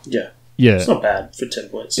 points. Yeah. Yeah. It's not bad for 10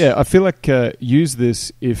 points. Yeah, I feel like use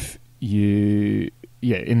this if you...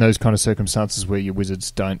 Yeah, in those kind of circumstances where your wizards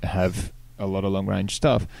don't have a lot of long-range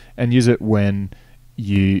stuff, and use it when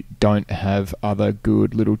you don't have other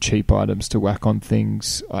good little cheap items to whack on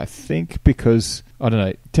things, I think, because, I don't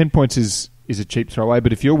know, 10 points is a cheap throwaway,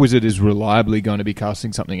 but if your wizard is reliably going to be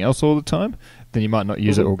casting something else all the time, then you might not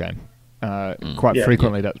use it all game. Quite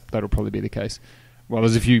frequently, that'll probably be the case.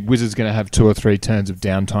 Whereas if your wizard's going to have 2 or 3 turns of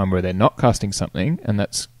downtime where they're not casting something, and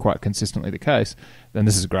that's quite consistently the case, then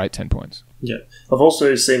this is a great 10 points. Yeah. I've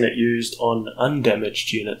also seen it used on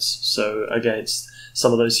undamaged units, so against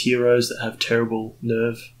some of those heroes that have terrible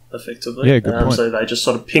nerve, effectively. Yeah, good point. So they just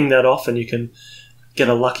sort of ping that off, and you can get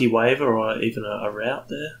a lucky waiver or even a route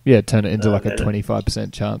there. Yeah, turn it into like a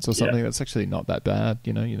 25% chance or something. That's actually not that bad,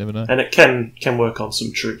 you never know. And it can work on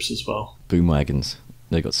some troops as well. Boom wagons.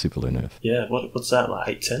 They got super low nerve. Yeah, what's that, like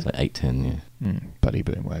 810? It's like 810, yeah. Buddy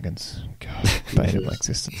boom wagons. God, bane of my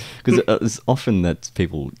existence. Because it's often that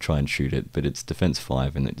people try and shoot it, but it's defense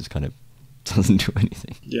 5 and it just kind of doesn't do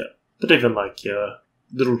anything. Yeah. But even like your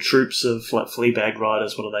little troops of like Fleabag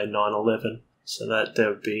Riders, what are they, 911? So that there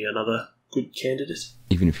would be another good candidate.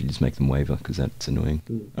 Even if you just make them waver, because that's annoying.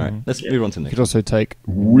 Alright, let's move on to the You next. could also take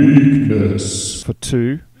weakness for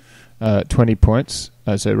 2, 20 points.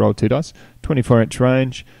 So roll 2 dice. 24-inch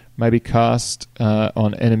range. Maybe cast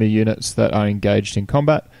on enemy units that are engaged in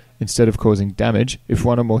combat. Instead of causing damage, if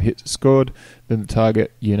 1 or more hits are scored, then the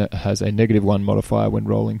target unit has a -1 modifier when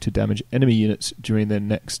rolling to damage enemy units during their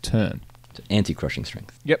next turn. So anti-crushing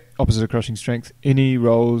strength. Yep, opposite of crushing strength. Any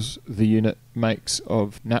rolls the unit makes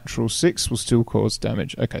of natural 6 will still cause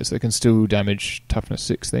damage. Okay, so they can still damage toughness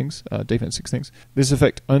 6 things, defense 6 things. This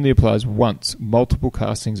effect only applies once. Multiple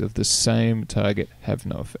castings of the same target have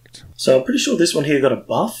no effect. So I'm pretty sure this one here got a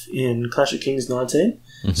buff in Clash of Kings 19.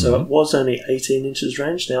 So it was only 18 inches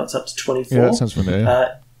range, now it's up to 24. Yeah, that sounds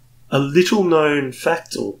familiar. A little known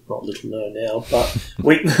fact, or not little known now, but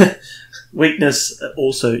weakness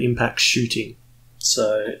also impacts shooting.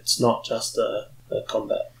 So it's not just a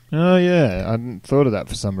combat. Oh, yeah, I hadn't thought of that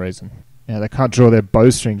for some reason. Yeah, they can't draw their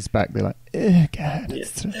bowstrings back. They're like, God.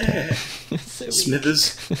 Yeah.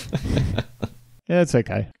 Smithers. Yeah, it's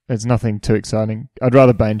okay. It's nothing too exciting. I'd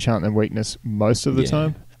rather Bane Chant than weakness most of the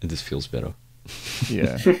time. It just feels better.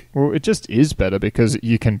 Yeah. Well, it just is better because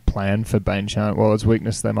you can plan for Bane Chant. While as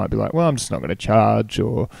weakness, they might be like, well, I'm just not going to charge,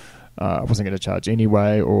 or I wasn't going to charge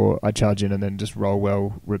anyway, or I charge in and then just roll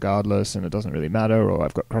well regardless and it doesn't really matter, or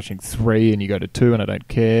I've got crushing 3 and you go to 2 and I don't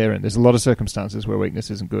care, and there's a lot of circumstances where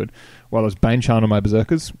weakness isn't good. While as Bane Chant on my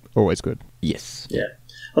Berserkers, always good. Yes. Yeah.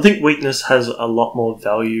 I think weakness has a lot more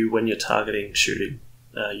value when you're targeting shooting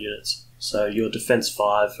units. So your defense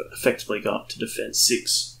 5 effectively go up to defense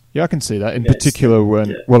 6. Yeah, I can see that. In particular,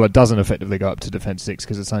 when well, it doesn't effectively go up to defense 6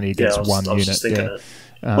 because it's only against one I was unit. Just thinking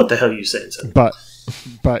what the hell are you saying?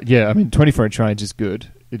 But yeah, I mean, 24-inch range is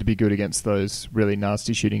good. It'd be good against those really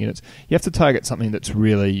nasty shooting units. You have to target something that's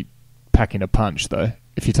really packing a punch, though.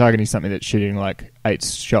 If you're targeting something that's shooting like 8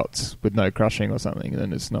 shots with no crushing or something,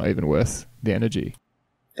 then it's not even worth the energy.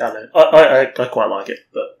 I know. I quite like it,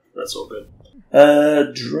 but that's all good.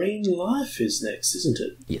 Drain Life is next, isn't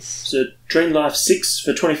it? Yes. So Drain Life 6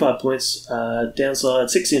 for 25 points, downside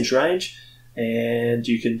 6-inch range, and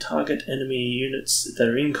you can target enemy units that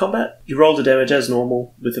are in combat. You roll the damage as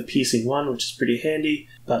normal with a piercing 1, which is pretty handy,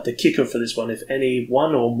 but the kicker for this one, if any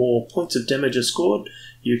 1 or more points of damage are scored,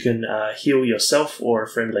 you can heal yourself or a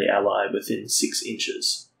friendly ally within 6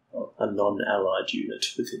 inches. A non-allied unit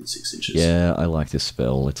within 6 inches. Yeah, I like this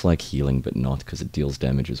spell. It's like healing, but not, because it deals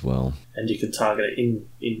damage as well. And you can target it in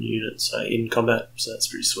units, in combat, so that's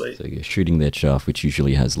pretty sweet. So you're shooting their chaff, which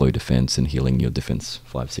usually has low defense, and healing your defense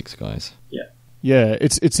 5-6 guys. Yeah. Yeah,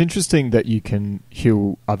 it's interesting that you can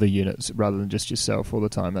heal other units rather than just yourself all the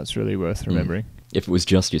time. That's really worth remembering. If it was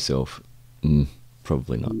just yourself,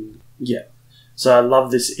 probably not. Yeah. So I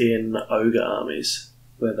love this in Ogre armies,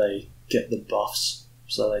 where they get the buffs.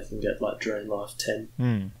 So they can get like Drain Life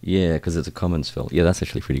 10. Yeah, because it's a common spell. Yeah, that's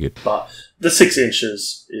actually pretty good. But the 6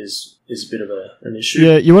 inches is a bit of an issue.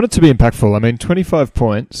 Yeah, you want it to be impactful. I mean, 25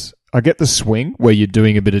 points. I get the swing where you're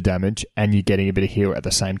doing a bit of damage and you're getting a bit of heal at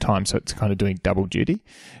the same time, so it's kind of doing double duty.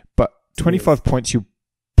 But 25 points, you'll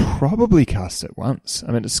probably cast it once.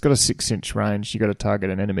 I mean, it's got a 6-inch range. You got to target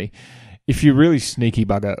an enemy. If you really sneaky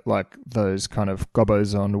bugger like those kind of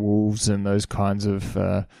gobos on wolves and those kinds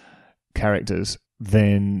of characters,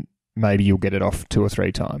 then maybe you'll get it off 2 or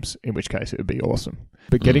 3 times, in which case it would be awesome.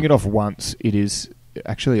 But getting it off once, it is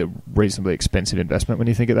actually a reasonably expensive investment when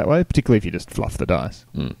you think it that way, particularly if you just fluff the dice.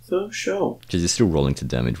 For sure. Because you're still rolling to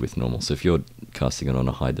damage with normal, so if you're casting it on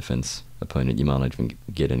a high defense opponent, you might not even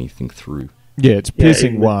get anything through. Yeah, it's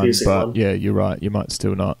piercing 1, piercing but 1. yeah, you're right, you might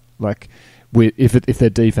still not. Like, if they're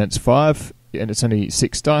defense 5, and it's only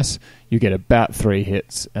 6 dice, you get about 3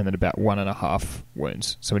 hits and then about 1.5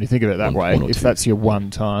 wounds. So when you think of it that way, if that's your one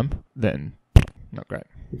time, then not great.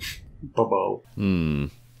 Bobo.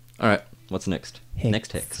 Alright, what's next?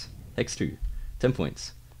 Next Hex. Hex 2. 10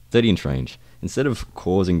 points. 30-inch range. Instead of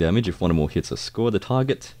causing damage, if one or more hits are scored, the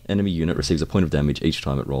target enemy unit receives a point of damage each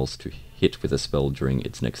time it rolls to hit with a spell during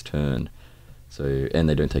its next turn. So, and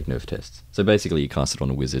they don't take nerf tests. So basically you cast it on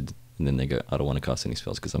a wizard, and then they go, I don't want to cast any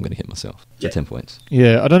spells because I'm going to hit myself. Yeah. 10 points.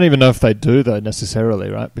 Yeah, I don't even know if they do, though, necessarily,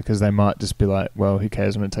 right? Because they might just be like, well, who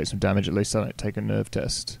cares? I'm going to take some damage. At least I don't take a nerve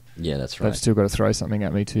test. Yeah, that's right. They've still got to throw something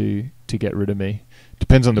at me to get rid of me.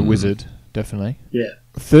 Depends on the wizard, definitely. Yeah.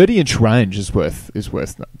 30-inch range is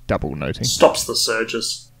worth double noting. Stops the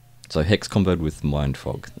surges. So Hex comboed with Mind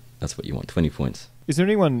Fog. That's what you want. 20 points. Is there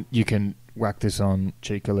anyone you can whack this on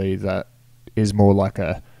cheekily that is more like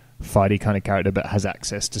a fighty kind of character but has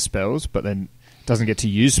access to spells, but then doesn't get to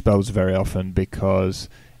use spells very often because,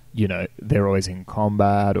 you know, they're always in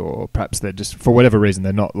combat, or perhaps they're just, for whatever reason,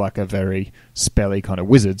 they're not like a very spelly kind of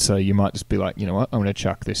wizard, so you might just be like, you know what, I'm going to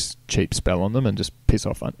chuck this cheap spell on them and just piss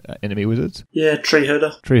off enemy wizards. Yeah, Tree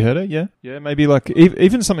Herder. Tree Herder, yeah. Yeah, maybe like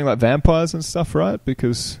even something like vampires and stuff, right?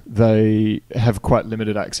 Because they have quite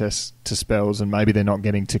limited access to spells, and maybe they're not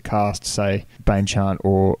getting to cast, say, Bane Chant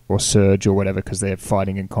or Surge or whatever because they're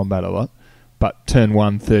fighting in combat a lot. But turn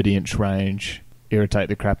 1, 30-inch range, irritate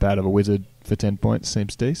the crap out of a wizard for 10 points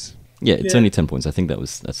seems decent. Yeah, it's only 10 points. I think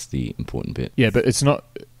that's the important bit. Yeah, but it's not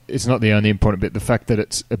the only important bit. The fact that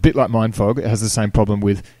it's a bit like Mind Fog, it has the same problem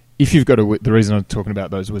with, if you've got the reason I'm talking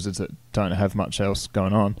about those wizards that don't have much else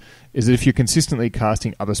going on, is that if you're consistently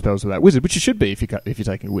casting other spells with that wizard, which you should be if you're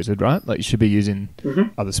taking a wizard, right? Like you should be using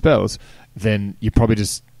other spells, then you're probably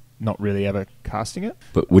just not really ever casting it.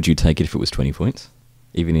 But would you take it if it was 20 points?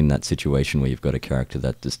 Even in that situation where you've got a character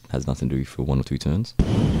that just has nothing to do for 1 or 2 turns?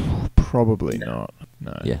 Probably not.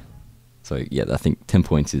 No. Yeah. So, yeah, I think 10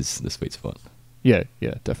 points is the sweet spot. Yeah,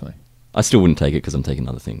 definitely. I still wouldn't take it because I'm taking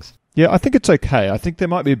other things. Yeah, I think it's okay. I think there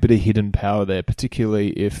might be a bit of hidden power there, particularly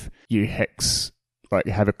if you hex, like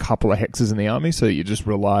have a couple of hexes in the army, so you're just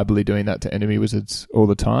reliably doing that to enemy wizards all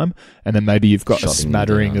the time, and then maybe you've got Shutting a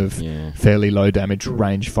smattering them of down. fairly low damage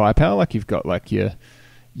range firepower, like you've got like your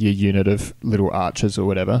unit of little archers or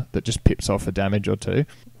whatever that just pips off a damage or two.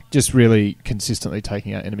 Just really consistently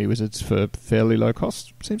taking out enemy wizards for fairly low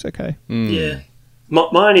cost seems okay. Yeah. My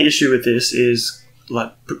only issue with this is,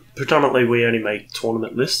 like, predominantly we only make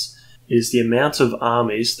tournament lists, is the amount of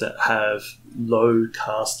armies that have low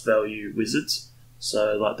cast value wizards.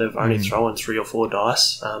 So, like, they've only thrown 3 or 4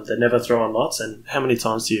 dice. They're never throwing lots, and how many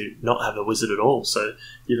times do you not have a wizard at all? So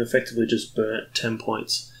you've effectively just burnt 10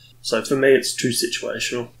 points. So for me, it's too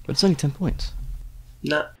situational. But it's only 10 points.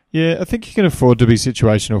 Nah. Yeah, I think you can afford to be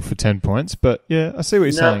situational for 10 points, but yeah, I see what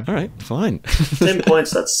you're saying. All right, fine. 10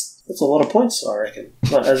 points, that's a lot of points, I reckon.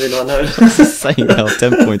 Like, as in, I know. Saying how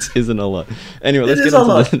 10 points isn't a lot. Anyway, let's get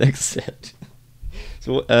on to the next set.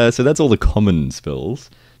 So that's all the common spells.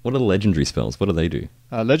 What are the legendary spells? What do they do?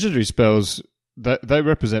 Legendary spells, they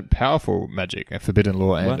represent powerful magic, forbidden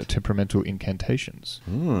law, and temperamental incantations.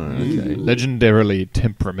 Okay. Legendarily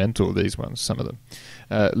temperamental, these ones, some of them.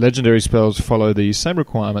 Legendary spells follow the same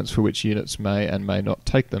requirements for which units may and may not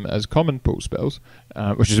take them as common pool spells,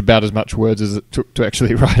 which is about as much words as it took to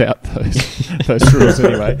actually write out those rules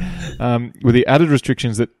anyway, with the added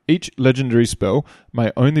restrictions that each legendary spell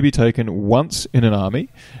may only be taken once in an army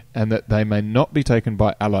and that they may not be taken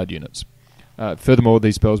by allied units. Furthermore,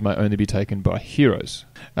 these spells may only be taken by heroes.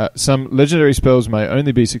 Some legendary spells may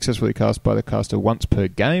only be successfully cast by the caster once per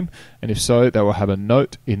game, and if so, they will have a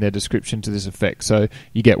note in their description to this effect. So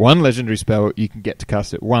you get one legendary spell, you can get to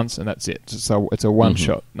cast it once, and that's it. So it's a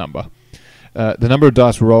one-shot number. The number of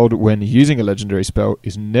dice rolled when using a legendary spell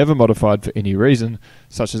is never modified for any reason,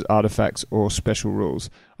 such as artifacts or special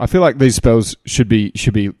rules. I feel like these spells should be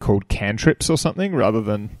called cantrips or something, rather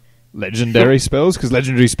than legendary spells, because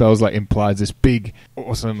legendary spells like implies this big,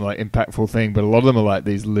 awesome, like impactful thing, but a lot of them are like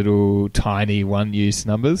these little tiny one-use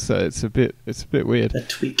numbers, so it's a bit weird. A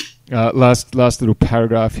tweak. Last little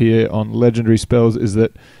paragraph here on legendary spells is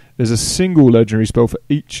that there's a single legendary spell for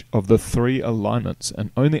each of the 3 alignments,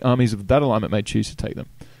 and only armies of that alignment may choose to take them.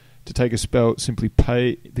 To take a spell, simply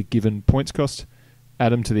pay the given points cost,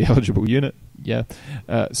 add them to the eligible unit.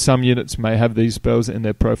 Some units may have these spells in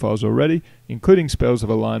their profiles already, including spells of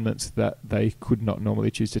alignments that they could not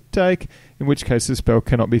normally choose to take, in which case the spell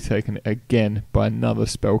cannot be taken again by another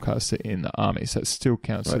spellcaster in the army. So it still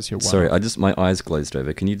counts as your one. Sorry, my eyes glazed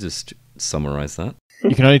over. Can you just summarize that?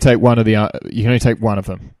 You can only take one of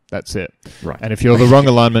them. That's it. Right. And if you're the wrong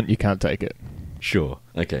alignment, you can't take it. Sure.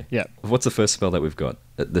 Okay. Yeah. What's the first spell that we've got?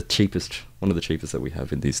 The cheapest, one of the cheapest that we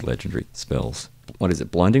have in these legendary spells. What is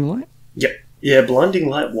it? Blinding Light? Yep. Yeah, Blinding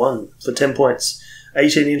Light 1 for 10 points.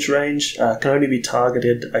 18-inch range, can only be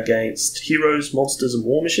targeted against heroes, monsters, and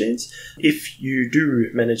war machines. If you do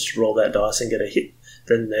manage to roll that dice and get a hit,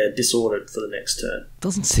 then they're disordered for the next turn.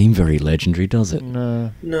 Doesn't seem very legendary, does it?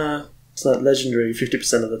 No. No, it's not legendary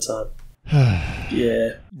 50% of the time.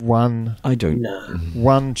 Yeah. I don't. Nah.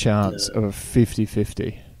 One chance of a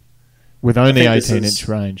 50-50 with only I think this 18-inch is-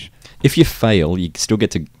 range. If you fail, you still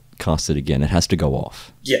get to cast it again. It has to go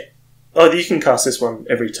off. Yeah. Oh, you can cast this one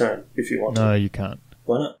every turn if you want No, to. you can't.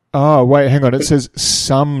 Why not? Oh, wait, hang on. It says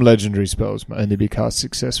some legendary spells may only be cast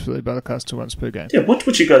successfully by the caster once per game. Yeah, what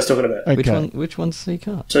you guys talking about? Okay. Which one's the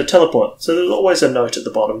card? So teleport. So there's always a note at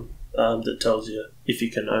the bottom that tells you if you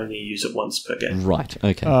can only use it once per game. Right,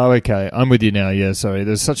 okay. Oh, okay. I'm with you now. Yeah, sorry.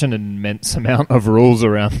 There's such an immense amount of rules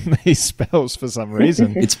around these spells for some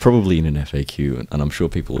reason. It's probably in an FAQ, and I'm sure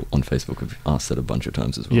people on Facebook have asked that a bunch of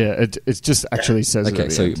times as well. Yeah, it just actually says it Okay, at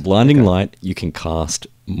the so end. Blinding Light, you can cast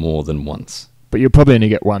more than once. But you'll probably only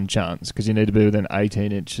get one chance because you need to be within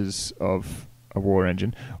 18 inches of a war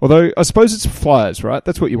engine. Although, I suppose it's flyers, right?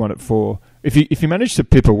 That's what you want it for. If you manage to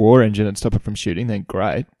pip a war engine and stop it from shooting, then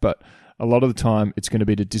great. But a lot of the time, it's going to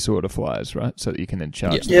be to disorder flyers, right? So that you can then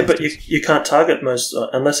charge. Yeah, but you can't target most,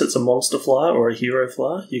 unless it's a monster flyer or a hero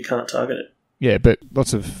flyer, you can't target it. Yeah, but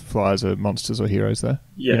lots of flyers are monsters or heroes, though.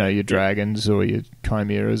 Yeah. You know, your dragons or your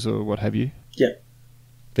chimeras or what have you. Yeah.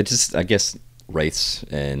 But just, I guess, Wraiths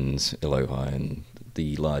and Elohai and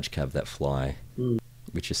the large cav that fly,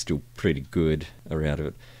 which is still pretty good around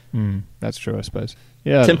it. That's true, I suppose.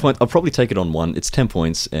 Yeah. 10 points. I'll probably take it on one. It's 10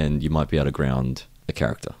 points, and you might be able to ground a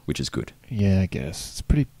character, which is good. Yeah, I guess. It's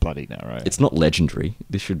pretty bloody narrow. It's not legendary.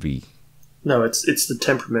 This should be... No, it's the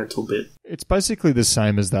temperamental bit. It's basically the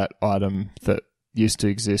same as that item that used to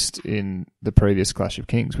exist in the previous Clash of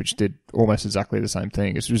Kings, which did almost exactly the same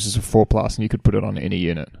thing. It was just a 4+, and you could put it on any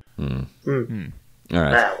unit. All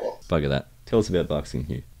right, Well. bugger that. Tell us about Barkskin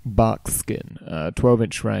here. Barkskin,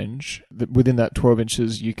 12-inch range. Within that 12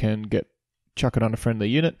 inches, you can chuck it on a friendly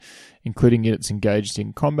unit, including units engaged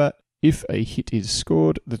in combat. If a hit is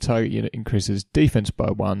scored, the target unit increases defense by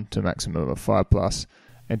 1 to a maximum of 5+,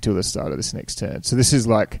 until the start of this next turn. So this is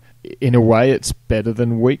like, in a way, it's better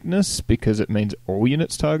than weakness because it means all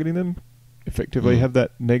units targeting them effectively have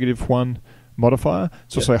that -1 modifier.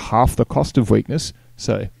 It's also half the cost of weakness,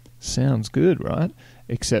 so sounds good, right?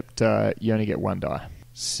 Except you only get 1 die.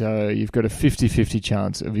 So you've got a 50-50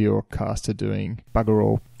 chance of your caster doing bugger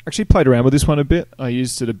all. Actually played around with this one a bit. I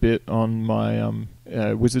used it a bit on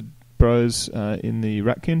my Wizard Bros in the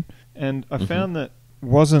Ratkin, and I found that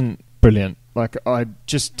wasn't brilliant. Like, I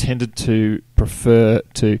just tended to prefer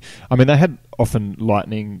to... I mean, they had often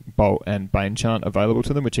Lightning Bolt and Bane Chant available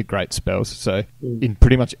to them, which are great spells. So in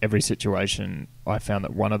pretty much every situation, I found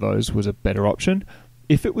that one of those was a better option.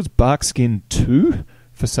 If it was Barkskin 2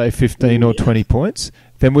 for, say, 15 or 20 points,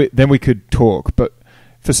 then we could talk. But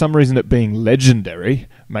for some reason, it being legendary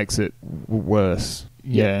makes it worse.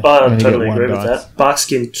 Yeah, I only totally get 1 agree with dice. that.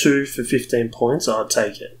 Barkskin 2 for 15 points, I'd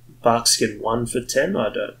take it. Barkskin 1 for 10,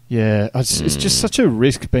 I don't. Yeah, it's just such a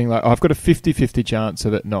risk being like, I've got a 50-50 chance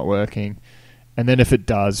of it not working. And then if it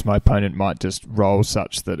does, my opponent might just roll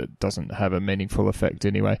such that it doesn't have a meaningful effect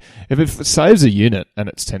anyway. If it saves a unit and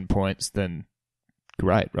it's 10 points, then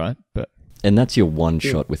great, right? But And that's your one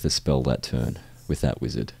shot with the spell that turn, with that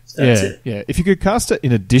wizard. That's it. yeah. If you could cast it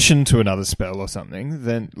in addition to another spell or something,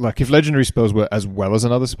 then, like, if legendary spells were as well as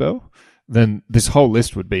another spell, then this whole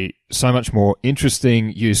list would be so much more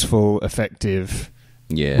interesting, useful, effective.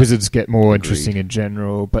 Yeah. Wizards get more Agreed. interesting in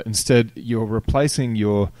general, but instead you're replacing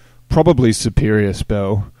your probably superior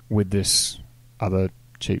spell with this other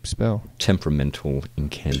cheap spell. Temperamental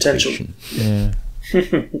incantation. Yeah.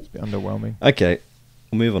 It's a bit underwhelming. Okay,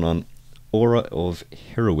 we'll move on. Aura of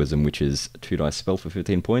Heroism, which is 2 dice spell for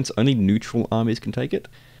 15 points. Only neutral armies can take it.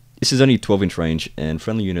 This is only 12-inch range, and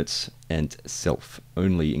friendly units and self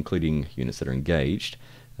only, including units that are engaged.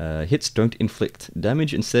 Hits don't inflict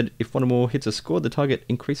damage. Instead, if 1 or more hits are scored, the target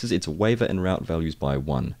increases its waiver and route values by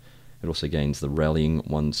 1. It also gains the Rallying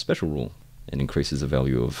 1 special rule, and increases the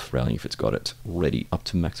value of Rallying if it's got it already, up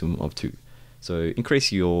to maximum of 2. So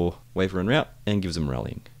increase your waiver and route, and gives them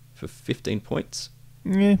Rallying for 15 points.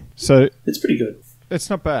 Yeah. So It's pretty good. it's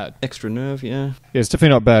not bad. Extra nerve, yeah. Yeah, it's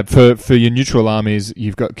definitely not bad. For your neutral armies,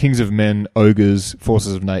 you've got Kings of Men, Ogres,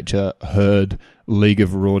 Forces of Nature, Herd, League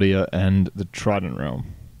of Rordia, and the Trident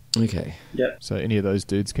Realm. Okay, Yeah. So any of those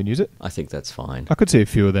dudes can use it. I think that's fine. I could see a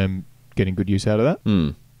few of them getting good use out of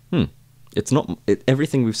that. It's not...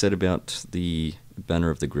 everything we've said about the Banner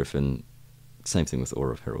of the Griffin Same thing with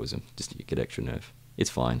Aura of Heroism. Just you get extra nerve. It's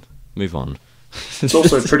fine. Move on. It's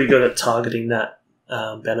also pretty good at targeting that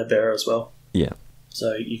banner bearer as well. Yeah.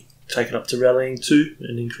 So you take it up to rallying 2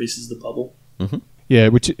 and increases the bubble. Mm-hmm. Yeah,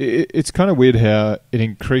 which it's kind of weird how it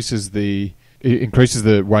increases the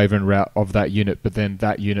waiver and route of that unit, but then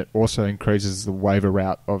that unit also increases the waiver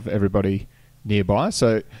route of everybody nearby.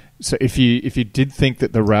 So if you did think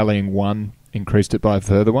that the rallying 1 increased it by a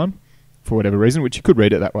further 1, for whatever reason, which you could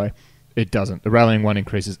read it that way, it doesn't. The rallying 1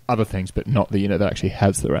 increases other things, but not the unit that actually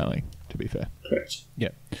has the rallying, to be fair. Correct. Yeah.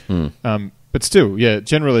 But still, yeah,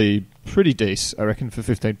 generally pretty decent. I reckon for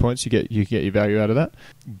 15 points you get your value out of that.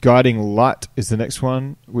 Guiding Light is the next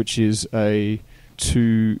one, which is a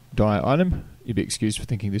 2-die item. You'd be excused for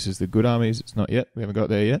thinking this is the good armies. It's not yet. We haven't got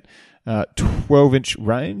there yet. 12-inch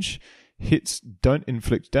range. Hits don't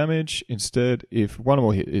inflict damage. Instead, if one or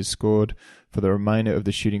more hit is scored for the remainder of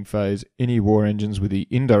the shooting phase, any war engines with the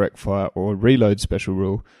indirect fire or reload special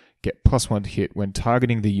rule get +1 to hit when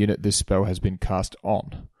targeting the unit this spell has been cast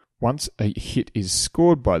on. Once a hit is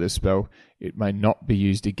scored by this spell, it may not be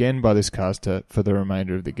used again by this caster for the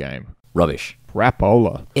remainder of the game. Rubbish.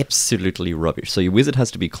 Crapola. Absolutely rubbish. So your wizard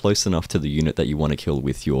has to be close enough to the unit that you want to kill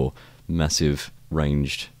with your massive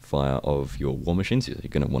ranged fire of your war machines. You're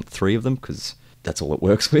going to want 3 of them because that's all it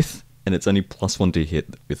works with, and it's only +1 to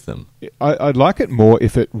hit with them. I'd like it more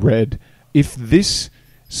if it read, if this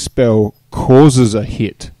spell causes a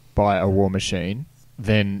hit by a war machine,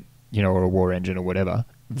 then, or a war engine or whatever,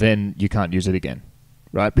 then you can't use it again,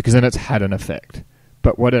 right? Because then it's had an effect.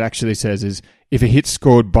 But what it actually says is, if a hit's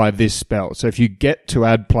scored by this spell, so if you get to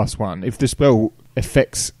add +1, if the spell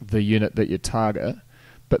affects the unit that you target,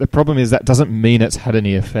 but the problem is that doesn't mean it's had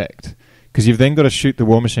any effect, because you've then got to shoot the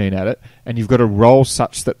war machine at it, and you've got to roll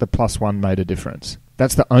such that the +1 made a difference.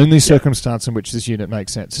 That's the only circumstance in which this unit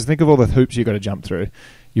makes sense. So think of all the hoops you've got to jump through.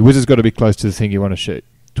 Your wizard's got to be close to the thing you want to shoot,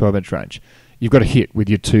 12-inch range. You've got to hit with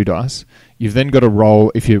your 2 dice. You've then got to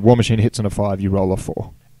roll, if your war machine hits on a 5, you roll a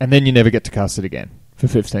 4. And then you never get to cast it again for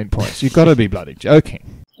 15 points. You've got to be bloody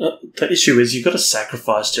joking. The issue is you've got to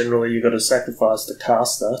sacrifice, generally, you've got to sacrifice the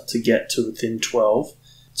caster to get to within 12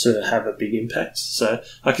 to have a big impact. So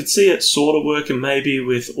I could see it sort of working maybe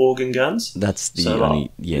with organ guns. That's the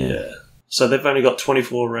only... Yeah. So they've only got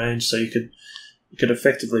 24 range, so you could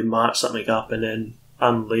effectively march something up and then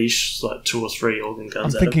unleash like 2 or 3 organ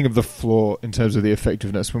guns. I'm thinking of the floor in terms of the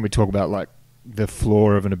effectiveness when we talk about like the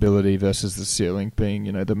floor of an ability versus the ceiling being,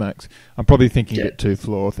 the max. I'm probably thinking a bit too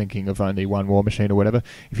floor, thinking of only 1 war machine or whatever.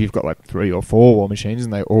 If you've got like 3 or 4 war machines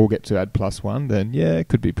and they all get to add +1, then yeah, it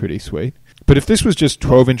could be pretty sweet. But if this was just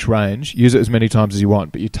 12-inch range, use it as many times as you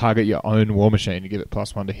want, but you target your own war machine, you give it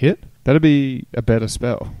 +1 to hit, that'd be a better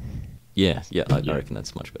spell. Yeah, I reckon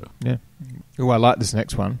that's much better. Yeah. Oh, I like this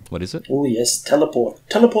next one. What is it? Oh, yes, Teleport.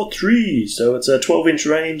 Teleport 3. So it's a 12-inch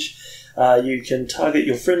range. You can target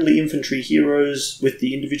your friendly infantry heroes with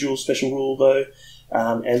the individual special rule, though,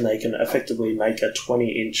 and they can effectively make a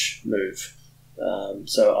 20-inch move.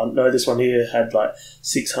 So I know this one here had like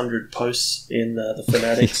 600 posts in the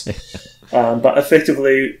fanatics. But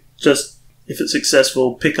effectively, just if it's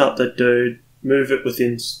successful, pick up that dude, move it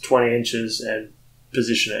within 20 inches, and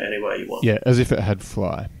position it any way you want. Yeah, as if it had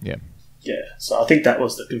fly. Yeah. Yeah, so I think that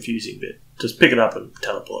was the confusing bit. Just pick it up and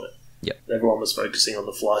teleport it. Yep. Everyone was focusing on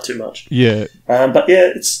the fly too much. Yeah. But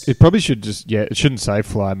yeah, it probably should just... Yeah, it shouldn't say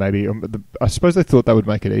fly, maybe. I suppose they thought that would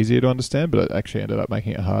make it easier to understand, but it actually ended up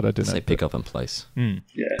making it harder, didn't it? Say pick up and place. Yeah.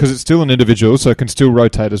 Because it's still an individual, so it can still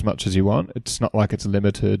rotate as much as you want. It's not like it's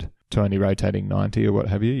limited to only rotating 90 or what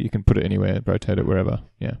have you. You can put it anywhere, rotate it wherever.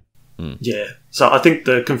 Yeah. Yeah. So I think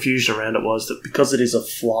the confusion around it was that because it is a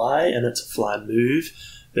fly and it's a fly move,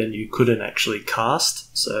 then you couldn't actually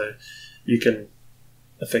cast. So you can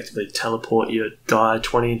effectively teleport your guy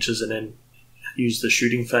 20 inches and then use the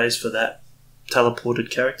shooting phase for that teleported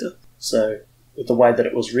character. So with the way that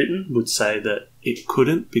it was written would say that it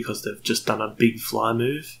couldn't because they've just done a big fly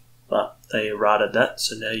move, but they errated that.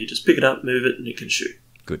 So now you just pick it up, move it, and it can shoot.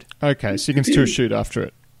 Good. Okay, so you can still shoot after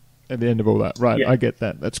it at the end of all that. Right, Yeah. I get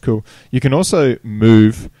that. That's cool. You can also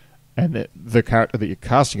move and the character that you're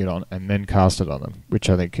casting it on and then cast it on them, which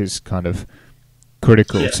I think is kind of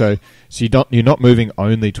critical. Yeah. So you're not moving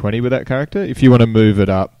only 20 with that character. If you want to move it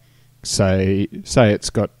up, say it's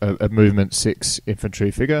got a movement 6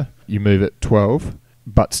 infantry figure, you move it 12,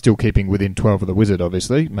 but still keeping within 12 of the wizard,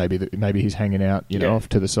 obviously. Maybe he's hanging out, off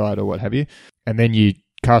to the side or what have you. And then you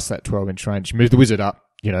cast that 12-inch range, move the wizard up,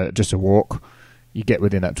 just a walk. You get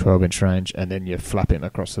within that 12-inch range, and then you flap him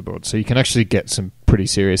across the board. So you can actually get some pretty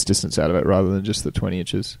serious distance out of it rather than just the 20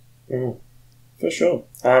 inches. For sure.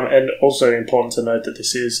 And also important to note that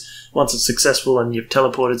this is, once it's successful and you've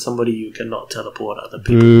teleported somebody, you cannot teleport other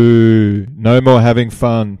people. Boo. No more having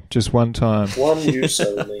fun. Just one time. One use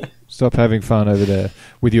only. Stop having fun over there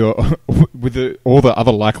with your all the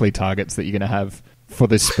other likely targets that you're going to have for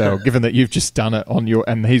this spell, given that you've just done it on your...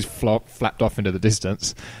 And he's flapped off into the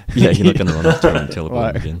distance. Yeah, you're not going to run up to him and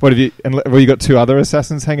teleport him again. What have you... Well, you got 2 other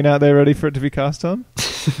assassins hanging out there ready for it to be cast on?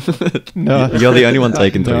 No. You're the only one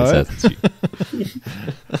taking 3 No. assassins.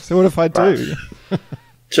 So what if I do?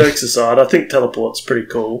 Jokes aside, I think teleport's pretty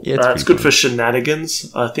cool. Yeah, it's good for shenanigans,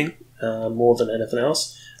 I think, more than anything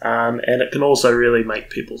else. And it can also really make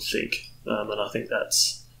people think. And I think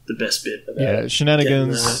that's the best bit about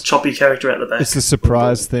shenanigans. getting a choppy character out the back. It's the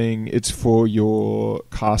surprise thing. It's for your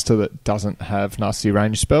caster that doesn't have nasty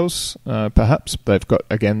range spells, perhaps. They've got,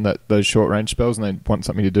 again, those short range spells and they want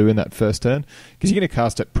something to do in that first turn. Because you're going to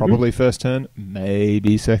cast it probably first turn,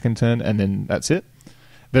 maybe second turn, and then that's it.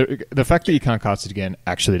 The fact that you can't cast it again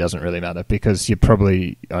actually doesn't really matter because you're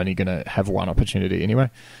probably only going to have one opportunity anyway.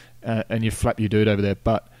 And you flap your dude over there.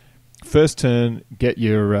 But first turn, get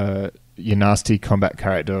your nasty combat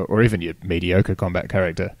character or even your mediocre combat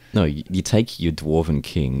character. No, you take your Dwarven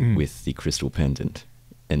King with the crystal pendant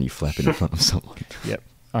and you flap it in front of someone. Yep,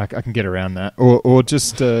 I can get around that. Or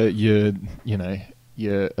just your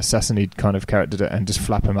assassinate kind of character and just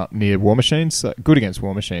flap him up near war machines. Good against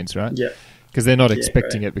war machines, right? Yeah. Because they're not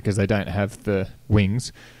expecting it because they don't have the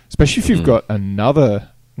wings. Especially if you've got another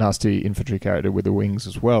nasty infantry character with the wings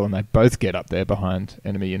as well and they both get up there behind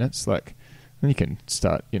enemy units. Then you can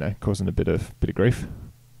start, causing a bit of grief.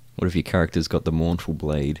 What if your character's got the mournful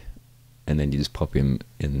blade and then you just pop him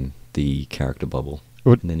in the character bubble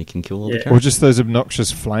and then you can kill all the characters? Or just those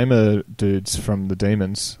obnoxious flamer dudes from the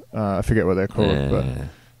demons. I forget what they're called, but...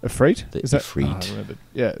 Efreet? Is that Efreet?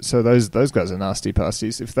 Yeah, so those guys are nasty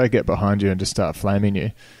pasties. If they get behind you and just start flaming you,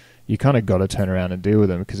 you kind of got to turn around and deal with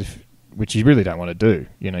them which you really don't want to do.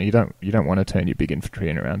 You don't want to turn your big infantry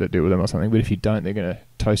in around to deal with them or something. But if you don't, they're going to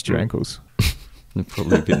toast your ankles.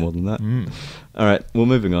 Probably a bit more than that. All right, well,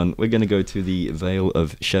 moving on. We're going to go to the Veil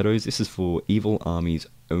of Shadows. This is for evil armies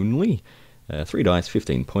only. 3 dice,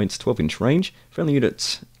 15 points, 12-inch range. Friendly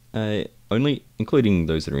units only, including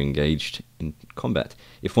those that are engaged in combat.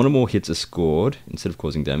 If one or more hits are scored, instead of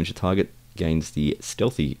causing damage, the target gains the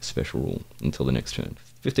stealthy special rule until the next turn.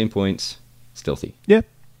 15 points, stealthy. Yeah.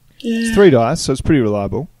 It's 3 dice, so it's pretty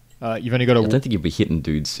reliable. You've only got I don't think you'll be hitting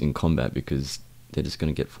dudes in combat because they're just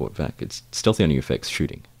going to get fought back. It's stealthy only affects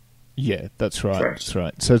shooting. Yeah, that's right. Correct. That's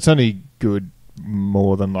right. So it's only good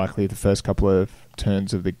more than likely the first couple of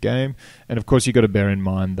turns of the game. And of course, you've got to bear in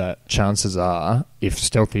mind that chances are, if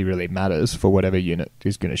stealthy really matters for whatever unit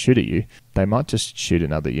is going to shoot at you, they might just shoot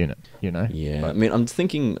another unit, Yeah, I mean, I'm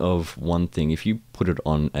thinking of one thing. If you put it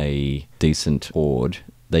on a decent horde,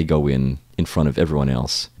 they go in front of everyone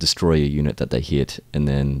else, destroy a unit that they hit, and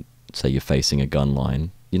then say you're facing a gun line,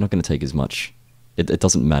 you're not going to take as much. It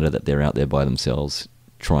doesn't matter that they're out there by themselves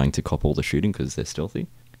trying to cop all the shooting because they're stealthy.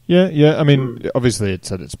 Yeah. I mean, obviously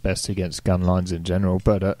it's at its best against gun lines in general,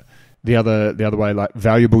 but the other way, like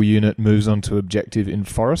valuable unit moves on to objective in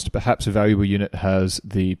forest. Perhaps a valuable unit has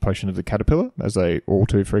the potion of the caterpillar, as they all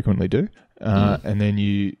too frequently do, and then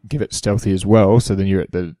you give it stealthy as well. So then you're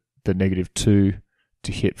at the -2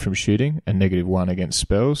 to hit from shooting and -1 against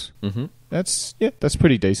spells. Mm-hmm. That's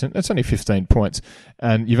pretty decent. That's only 15 points,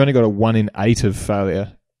 and you've only got a 1 in 8 of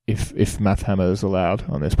failure if math hammer is allowed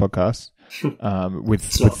on this podcast. With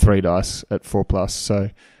 3 dice at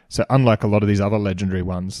 4+. So unlike a lot of these other legendary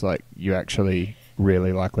ones, like you're actually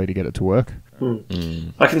really likely to get it to work.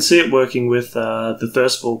 I can see it working with the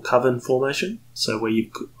Thirstful Coven formation. So where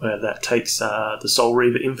that takes the Soul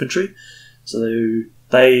Reaver infantry. So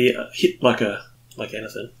they hit like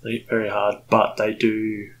anything. They hit very hard, but they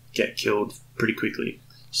do get killed pretty quickly.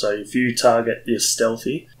 So if you target your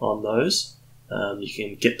stealthy on those, you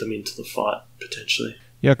can get them into the fight potentially.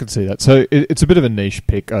 Yeah, I can see that. So it's a bit of a niche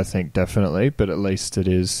pick, I think, definitely, but at least it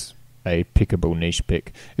is a pickable niche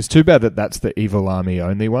pick. It's too bad that that's the evil army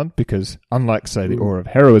only one, because unlike, say, the Aura of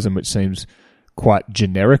Heroism, which seems quite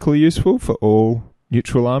generically useful for all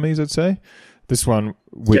neutral armies, I'd say, this one,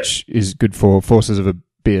 which is good for Forces of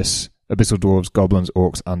Abyss, Abyssal Dwarves, Goblins,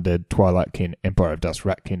 Orcs, Undead, Twilight Kin, Empire of Dust,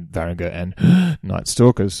 Ratkin, Varangur, and Night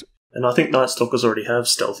Stalkers. And I think Night Stalkers already have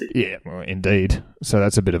stealthy. Yeah, well, indeed. So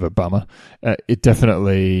that's a bit of a bummer. It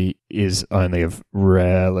definitely is only of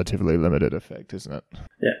relatively limited effect, isn't it?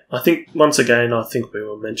 Yeah, I think, once again, we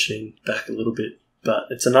were mentioning back a little bit, but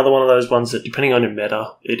it's another one of those ones that, depending on your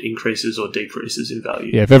meta, it increases or decreases in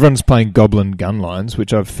value. Yeah, if everyone's playing Goblin gun lines,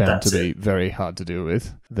 which I've found to be very hard to deal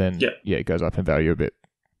with, then it goes up in value a bit.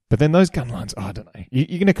 But then those gun lines, I don't know.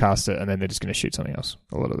 You're going to cast it, and then they're just going to shoot something else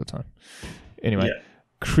a lot of the time. Anyway,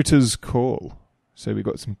 Critters Call. So we've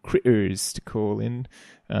got some critters to call in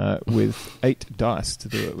with 8 dice to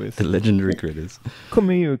do it with. The legendary critters. Come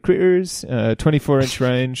here, critters. 24-inch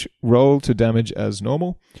range. Roll to damage as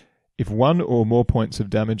normal. If 1 or more points of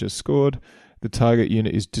damage are scored, the target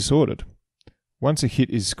unit is disordered. Once a hit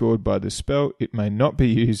is scored by this spell, it may not be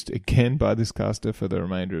used again by this caster for the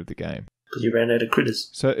remainder of the game. Because you ran out of critters.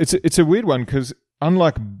 So it's a weird one because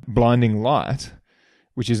unlike Blinding Light,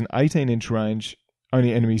 which is an 18-inch range,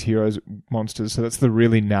 only enemies, heroes, monsters, so that's the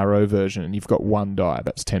really narrow version, and you've got 1 die,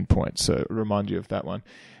 that's 10 points, so remind you of that one.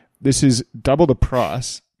 This is double the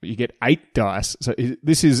price, but you get 8 dice, so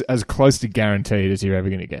this is as close to guaranteed as you're ever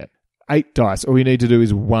going to get. 8 dice, all you need to do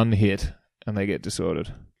is 1 hit, and they get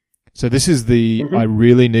disordered. So this is the, I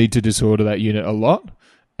really need to disorder that unit a lot,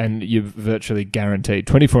 and you're virtually guaranteed.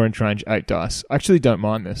 24-inch range, 8 dice. I actually don't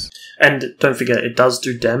mind this. And don't forget, it does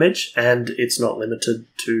do damage, and it's not limited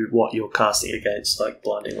to what you're casting against, like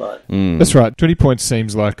Blinding Light. That's right. 20 points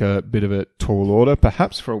seems like a bit of a tall order,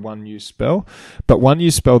 perhaps for a one-use spell, but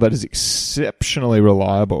one-use spell that is exceptionally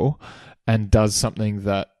reliable and does something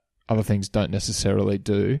that other things don't necessarily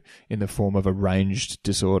do in the form of a ranged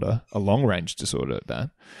disorder, a long-range disorder at that.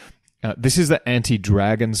 This is the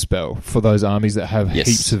anti-dragon spell for those armies that have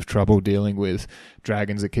heaps of trouble dealing with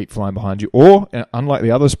dragons that keep flying behind you. Or, unlike the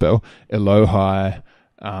other spell, Elohai,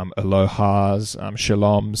 Elohas,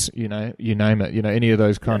 Shaloms, you name it. Any of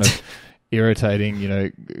those kind of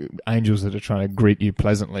irritating, angels that are trying to greet you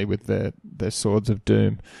pleasantly with their swords of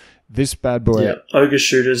doom. This bad boy... Yeah, Ogre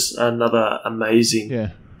Shooters, another amazing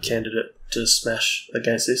candidate to smash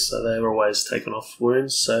against this. So they're always taking off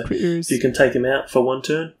wounds. So if you can take them out for 1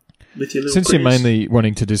 turn... with your little Since critters. You're mainly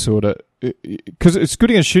wanting to disorder, because it's good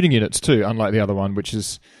against shooting units too, unlike the other one, which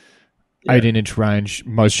is 18-inch range,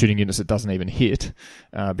 most shooting units it doesn't even hit,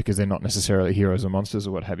 because they're not necessarily heroes or monsters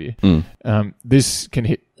or what have you. This can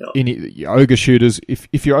hit any Ogre Shooters.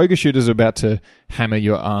 If your Ogre Shooters are about to hammer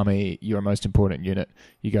your army, your most important unit,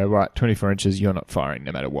 you go, right, 24 inches, you're not firing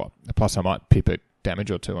no matter what. Plus I might pip a damage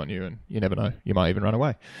or 2 on you, and you never know, you might even run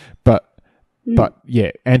away. But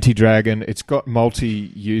yeah, anti-dragon, it's got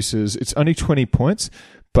multi-uses. It's only 20 points,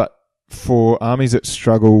 but for armies that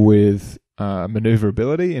struggle with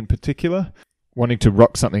maneuverability in particular, wanting to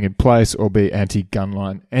rock something in place or be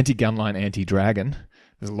anti-gunline, anti-dragon,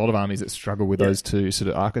 there's a lot of armies that struggle with those two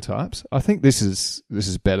sort of archetypes. I think this is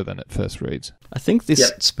better than it first reads. I think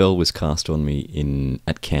this spell was cast on me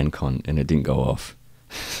at CanCon and it didn't go off.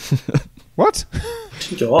 What? It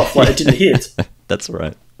didn't go off, like it didn't hit. That's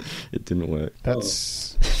right. It didn't work.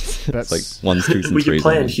 That's it's like 1s, 2s, and 3s. Were you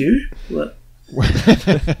playing Hugh? What?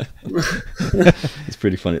 It's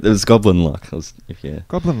pretty funny. There was Goblin Luck.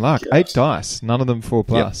 Goblin Luck. 8 dice. None of them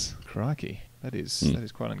 4+. Crikey. That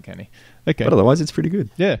is quite uncanny. Okay. But otherwise, it's pretty good.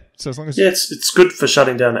 Yeah. So as long as it's good for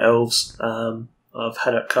shutting down elves. I've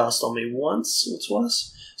had it cast on me once or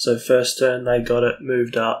twice. So first turn they got it,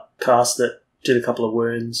 moved up, cast it, did a couple of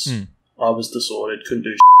wounds. I was disordered, couldn't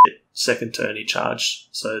do shit. Second turn he charged,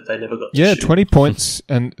 so they never got to shoot. 20 points,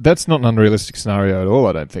 and that's not an unrealistic scenario at all,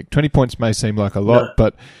 I don't think. 20 points may seem like a lot,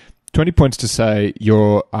 but 20 points to say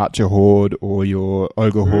your Archer Horde or your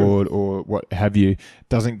Ogre Horde or what have you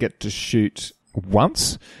doesn't get to shoot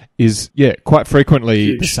once is, quite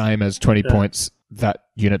frequently the same as 20 points that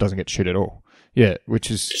unit doesn't get to shoot at all. Yeah, which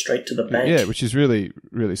is... straight to the bank. Yeah, which is really,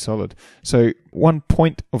 really solid. So 1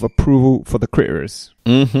 point of approval for the critters.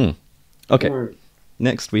 Okay.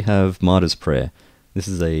 Next, we have Martyr's Prayer. This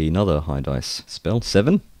is another high dice spell,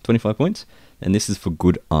 25 points, and this is for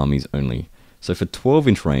good armies only. So for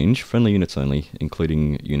 12-inch range, friendly units only,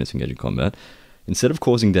 including units engaged in combat, instead of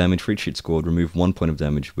causing damage for each hit scored, remove 1 point of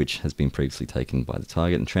damage which has been previously taken by the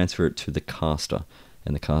target and transfer it to the caster,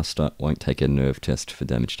 and the caster won't take a nerve test for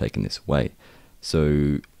damage taken this way.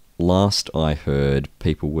 So last I heard,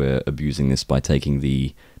 people were abusing this by taking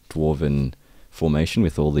the Dwarven formation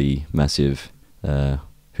with all the massive...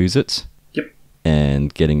 who's it? Yep.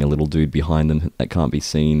 And getting a little dude behind them that can't be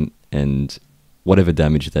seen, and whatever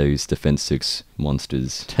damage those defense 6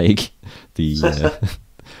 monsters take, the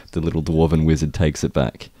little dwarven wizard takes it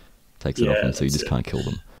back, takes it off them, so you just can't kill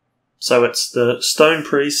them. So it's the Stone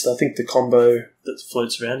Priest. I think the combo that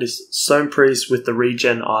floats around is Stone Priest with the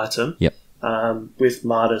regen item. Yep. With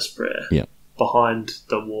Martyr's Prayer. Yep. Behind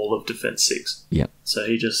the wall of defense 6. Yep. So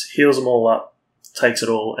he just heals them all up, takes it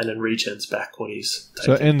all, and then regens back when he's taken.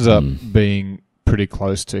 So it ends up being pretty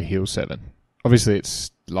close to heal 7. Obviously,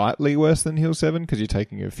 it's slightly worse than heal 7 because you're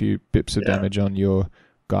taking a few bips of damage on your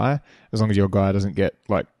guy. As long as your guy doesn't get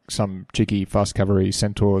like some cheeky fast cavalry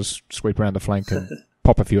centaurs sweep around the flank and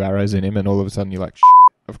pop a few arrows in him, and all of a sudden you're like,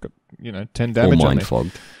 I've got 10 damage or on mind me.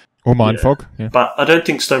 fogged. Or mind fog. Yeah. But I don't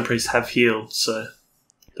think Stone Priests have heal, so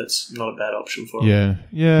that's not a bad option for him.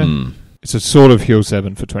 Yeah. It's a sort of heal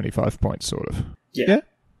 7 for 25 points, sort of. Yeah.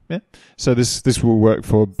 So this will work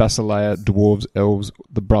for Basileia, Dwarves, Elves,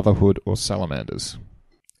 the Brotherhood, or Salamanders.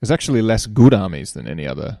 There's actually less good armies than any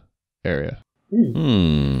other area.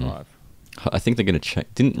 5. I think they're going to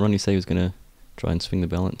check. Didn't Ronnie say he was going to try and swing the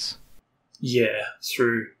balance? Yeah,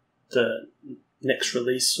 through the next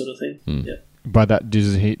release sort of thing. Yeah. By that,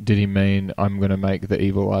 did he mean I'm going to make the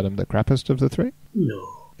evil item the crappiest of the 3?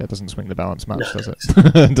 No. That doesn't swing the balance much, does it?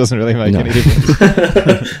 It doesn't really make any difference.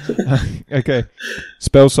 Okay.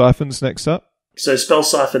 Spell Siphons next up. So Spell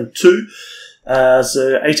Siphon 2.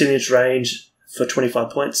 So 18-inch range for 25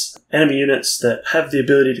 points. Enemy units that have the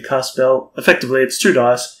ability to cast spell. Effectively, it's 2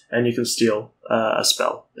 dice, and you can steal a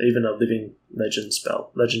spell. Even a living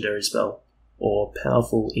legendary spell, or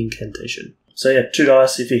powerful incantation. So yeah, 2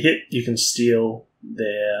 dice. If you hit, you can steal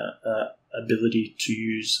their ability to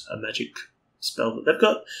use a magic spell that they've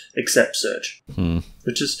got, except Surge.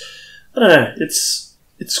 Which is, I don't know, it's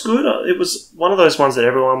good. It was one of those ones that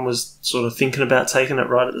everyone was sort of thinking about taking it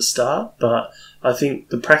right at the start, but I think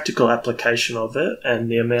the practical application of it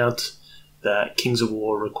and the amount that Kings of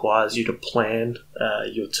War requires you to plan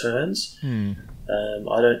your turns,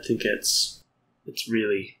 I don't think it's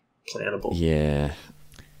really plannable. Yeah,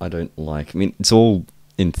 I don't like... I mean, it's all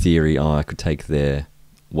in theory, I could take their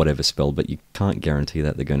whatever spell, but you can't guarantee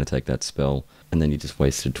that they're going to take that spell, and then you just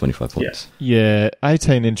wasted 25 points. Yeah,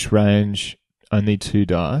 18-inch range, only 2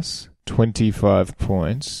 dice, 25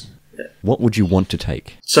 points. Yeah. What would you want to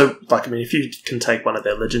take? So, if you can take one of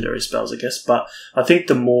their legendary spells, I guess, but I think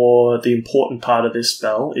the important part of this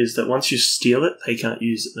spell is that once you steal it, they can't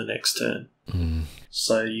use it the next turn.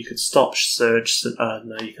 So you could stop Surge.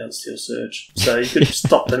 No, you can't steal Surge. So you could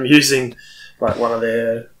stop them using one of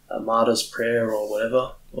their Martyr's Prayer or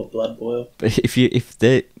whatever, or Blood Boil. But if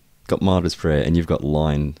they got Martyr's Prayer and you've got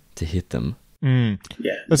line to hit them... Yeah,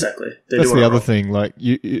 exactly. That's the other thing. Like,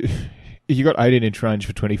 if you got 18-inch range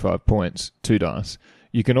for 25 points, 2 dice,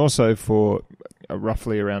 you can also, for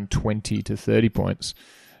roughly around 20 to 30 points,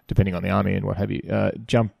 depending on the army and what have you,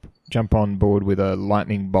 jump on board with a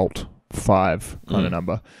Lightning Bolt 5 kind of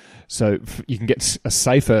number. So you can get a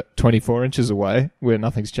safer 24 inches away where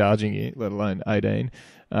nothing's charging you, let alone 18.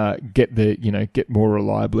 Get more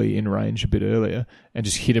reliably in range a bit earlier, and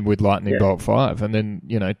just hit him with Lightning Bolt 5, and then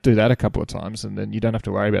do that a couple of times, and then you don't have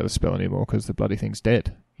to worry about the spell anymore because the bloody thing's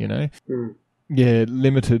dead. Yeah,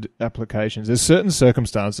 limited applications. There's certain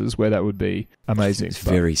circumstances where that would be amazing. It's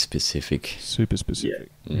very specific, super specific.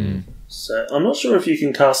 So I'm not sure if you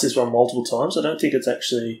can cast this one multiple times. I don't think it's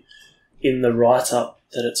actually in the write-up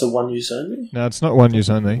that it's a one use only. No, it's not one use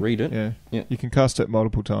only. Read it. Yeah, you can cast it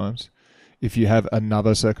multiple times. If you have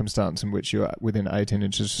another circumstance in which you're within 18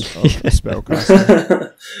 inches of a spell casting.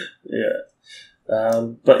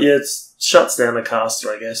 But yeah, it shuts down the caster,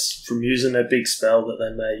 I guess, from using a big spell that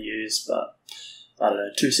they may use, but I don't know,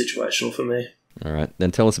 too situational for me. Alright,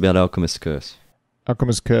 then tell us about Alchemist's Curse.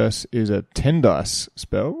 Alchemist's Curse is a 10 dice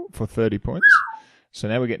spell for 30 points. So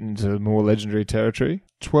now we're getting into more legendary territory.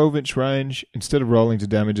 12-inch range, instead of rolling to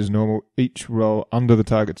damage as normal, each roll under the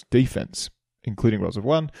target's defense, including rolls of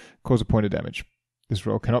 1, cause a point of damage. This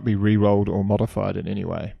roll cannot be re-rolled or modified in any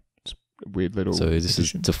way. It's a weird little So this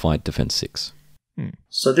addition. is to fight defense 6.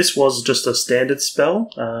 So this was just a standard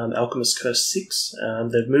spell, Alchemist's Curse 6.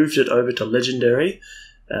 They've moved it over to legendary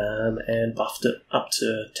and buffed it up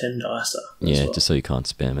to 10 dicer. Yeah, just so you can't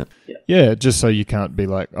spam it. Yeah, just so you can't be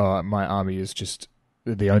like, oh, my army is just...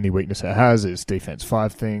 The only weakness it has is defense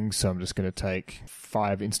 5 things, so I'm just going to take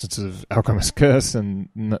 5 instances of Alchemist's Curse and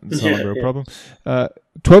it's not a real problem.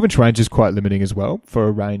 12-inch range is quite limiting as well for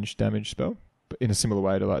a range damage spell, but in a similar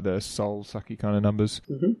way to like the soul sucky kind of numbers.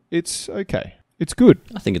 It's okay. It's good.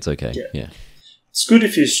 I think it's okay, yeah. It's good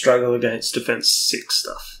if you struggle against defense 6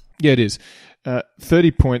 stuff. Yeah, it is. 30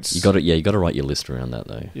 points. You got to write your list around that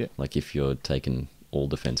though. Yeah. Like if you're taking all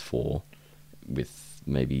defense 4 with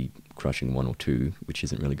maybe crushing 1 or 2, which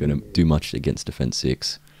isn't really going to do much against defense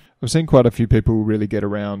 6. I've seen quite a few people really get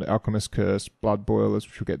around Alchemist's Curse, Blood Boilers,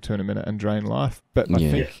 which we'll get to in a minute, and Drain Life. But I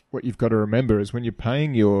think what you've got to remember is when you're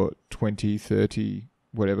paying your 20, 30,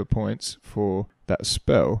 whatever points for that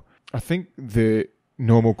spell, I think the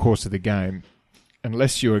normal course of the game,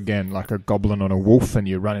 unless you're, again, like a goblin on a wolf and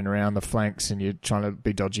you're running around the flanks and you're trying to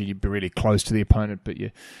be dodgy, you're really close to the opponent, but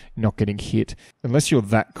you're not getting hit. Unless you're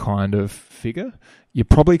that kind of figure, you're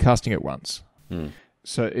probably casting it once.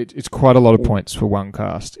 So it's quite a lot of points for one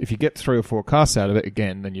cast. If you get 3 or 4 casts out of it,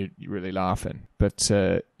 again, then you're really laughing. But,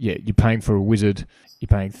 you're paying for a wizard you're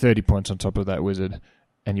paying 30 points on top of that wizard,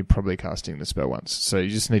 and you're probably casting the spell once. So you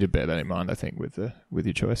just need to bear that in mind, I think, with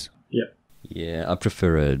your choice. Yeah. Yeah, I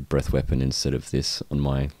prefer a breath weapon instead of this on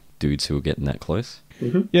my dudes who are getting that close.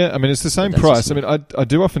 Mm-hmm. Yeah, I mean, it's the same That's price. just I mean, I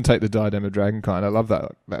do often take the Diadem of Dragonkind. I love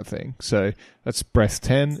that thing. So that's breath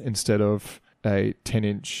 10 instead of a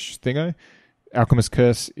 10-inch thingo. Alchemist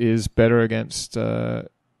Curse is better against,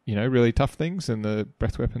 really tough things, and the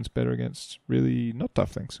breath weapon's better against really not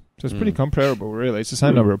tough things. So it's pretty comparable, really. It's the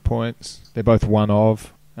same number of points. They're both one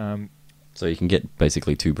of. So you can get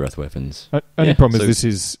basically 2 breath weapons. Only problem is this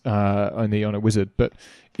is only on a wizard. But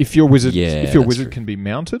if your wizard, can be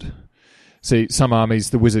mounted, see, some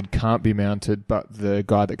armies the wizard can't be mounted, but the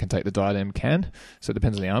guy that can take the diadem can. So it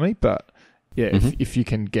depends on the army. But yeah, if you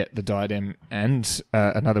can get the diadem and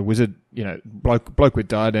another wizard, bloke with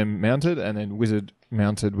diadem mounted and then wizard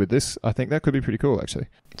mounted with this, I think that could be pretty cool, actually.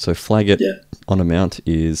 So flag it on a mount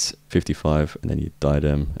is 55, and then you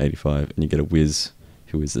diadem 85, and you get a whiz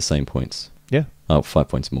who is the same points. Yeah. Oh, 5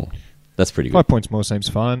 points more. That's pretty good. 5 points more seems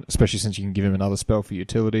fine, especially since you can give him another spell for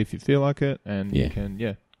utility if you feel like it, and you can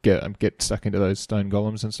get stuck into those stone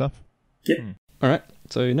golems and stuff. Yep. All right.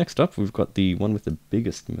 So next up, we've got the one with the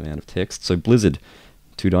biggest amount of text. So Blizzard,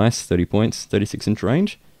 2 dice, 30 points, 36-inch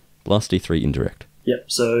range, blast D3 indirect. Yep.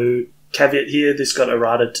 So caveat here: this got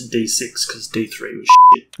errated to D6 because D3 was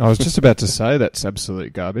shit. I was just about to say that's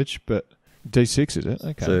absolute garbage, but D6 is it?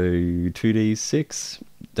 Okay. So 2d6,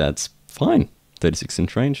 that's fine.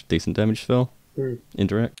 36-inch range, decent damage spell.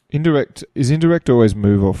 Indirect. Is indirect always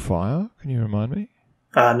move or fire? Can you remind me?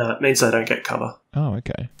 No, it means they don't get cover. Oh,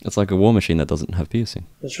 okay. It's like a war machine that doesn't have piercing.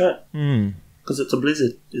 That's right. Because it's a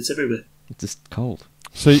blizzard. It's everywhere. It's just cold.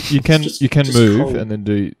 So you can Just move cold. and then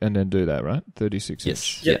do that, right? 36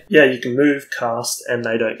 inch. Yes. Yeah, you can move, cast, and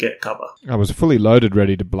they don't get cover. I was fully loaded,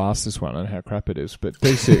 ready to blast this one on how crap it is, but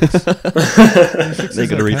D6. They're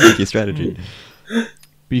going to rethink your strategy.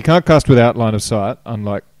 But you can't cast without line of sight,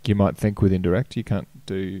 unlike you might think with indirect. You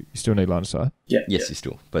still need line of sight. Yeah. Yes, you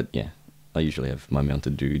still. But yeah, I usually have my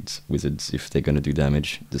mounted dudes, wizards, if they're going to do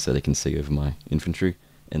damage, just so they can see over my infantry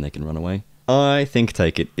and they can run away. I think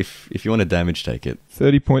take it. If you want to damage, take it.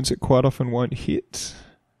 30 points it quite often won't hit.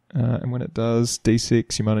 And when it does,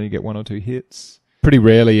 D6, you might only get 1 or 2 hits. Pretty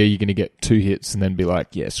rarely are you going to get 2 hits and then be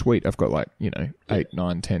like, yeah, sweet, I've got 8,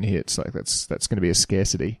 9, 10 hits. Like that's going to be a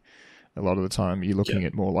scarcity. A lot of the time you're looking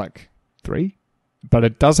at more like 3. But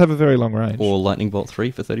it does have a very long range. Or Lightning Bolt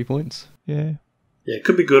 3 for 30 points. Yeah. Yeah, it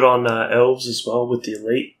could be good on elves as well with the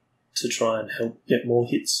elite to try and help get more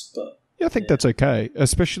hits. But yeah, I think that's okay,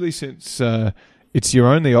 especially since it's your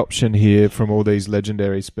only option here from all these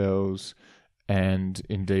legendary spells and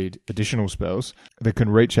indeed additional spells that can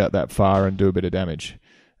reach out that far and do a bit of damage.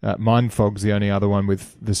 Mind Fog's the only other one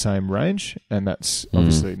with the same range, and that's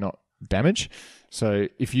obviously not damage. So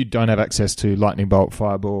if you don't have access to Lightning Bolt,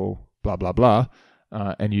 Fireball, blah, blah, blah,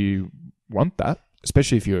 and you want that,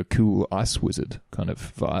 especially if you're a cool ice wizard kind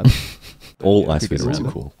of vibe. All ice wizards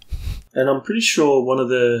are cool. And I'm pretty sure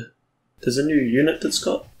there's a new unit that's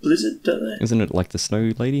got Blizzard, don't they? Isn't it like the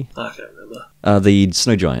Snow Lady? I can't remember. The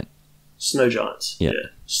Snow Giant. Snow Giants. Yeah.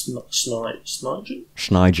 Snigent?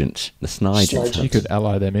 Schnigent. The Schnigent. You could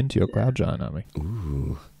ally them into your Cloud Giant army.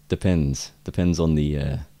 Ooh. Depends. Depends on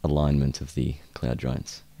the alignment of the Cloud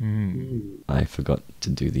Giants. I forgot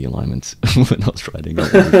to do the alignment when I was writing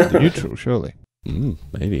it. Neutral, surely.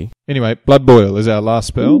 Maybe. Anyway, Blood Boil is our last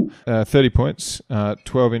spell. 30 points,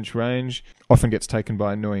 12-inch range, often gets taken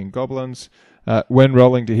by annoying goblins. When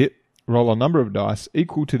rolling to hit, roll a number of dice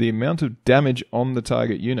equal to the amount of damage on the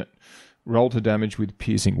target unit. Roll to damage with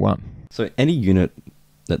piercing 1. So any unit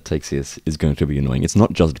that takes this is going to be annoying. It's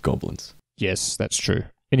not just goblins. Yes, that's true.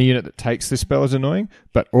 Any unit that takes this spell is annoying,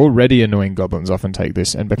 but already annoying goblins often take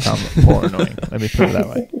this and become more annoying. Let me put it that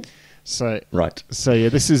way. So yeah,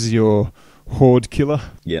 this is your horde killer.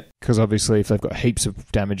 Yeah. Because obviously if they've got heaps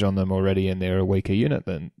of damage on them already and they're a weaker unit,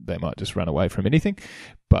 then they might just run away from anything.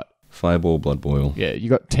 But Fireball, Blood Boil. yeah, you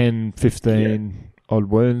got 10, 15 odd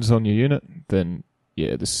wounds on your unit, then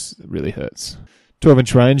yeah, this really hurts.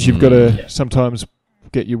 12-inch range, you've got to sometimes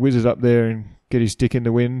get your wizard up there and get his dick in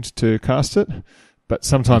the wind to cast it. But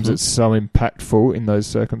sometimes it's so impactful in those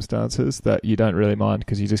circumstances that you don't really mind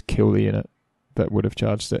because you just kill the unit that would have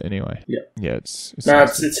charged it anyway. Yeah. Yeah,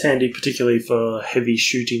 it's handy, particularly for heavy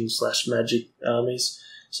shooting / magic armies.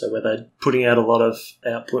 So where they're putting out a lot of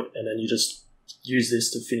output and then you just use this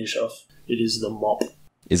to finish off. It is the mop.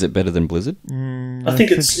 Is it better than Blizzard? I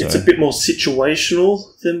think it's a bit more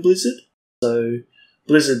situational than Blizzard. So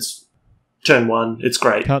Blizzard's turn 1, it's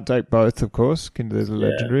great. Can't take both, of course. There's a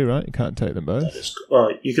legendary, right? You can't take them both.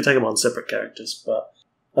 Well, you could take them on separate characters, but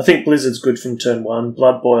I think Blizzard's good from turn 1.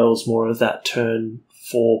 Blood Boil's more of that turn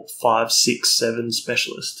 4, 5, 6, 7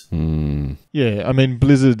 specialist. Yeah, I mean,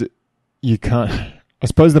 Blizzard, you can't... I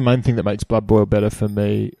suppose the main thing that makes Blood Boil better for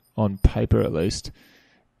me, on paper at least,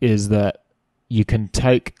 is that you can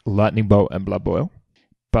take Lightning Bolt and Blood Boil,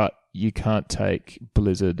 but you can't take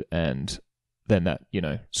Blizzard and then that,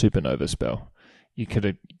 Supernova spell. You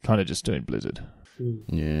could kind of just doing Blizzard.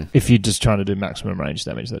 Yeah. If you're just trying to do maximum range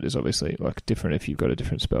damage, that is obviously different if you've got a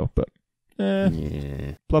different spell, but...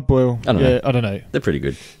 Yeah. Blood Boil. I don't know. They're pretty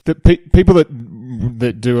good. The people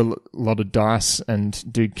that do a lot of dice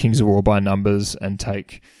and do Kings of War by numbers and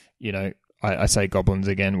take, I say goblins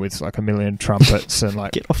again with like a million trumpets and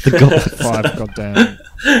like get off the goblins. 5 goddamn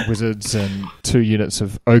wizards and 2 units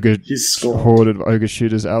of ogre horde of ogre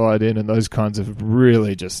shooters allied in, and those kinds of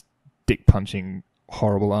really just dick punching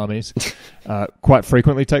horrible armies quite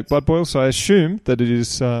frequently take Blood Boil, so I assume that it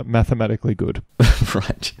is mathematically good.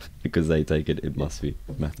 Right, because they take it, it must be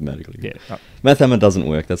mathematically good. Yeah. Mathema doesn't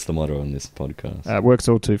work, that's the motto on this podcast. It works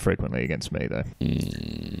all too frequently against me, though.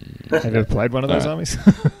 Have you ever played one of those armies?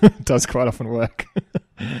 It does quite often work.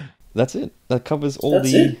 That's it. That covers all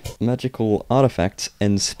magical artifacts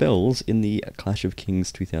and spells in the Clash of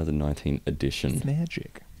Kings 2019 edition. It's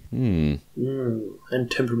magic. And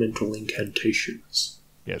temperamental incantations.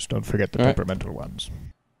 Yes, don't forget the temperamental ones.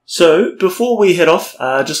 So, before we head off,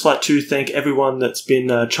 I'd just like to thank everyone that's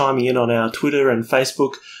been chiming in on our Twitter and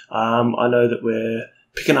Facebook. I know that we're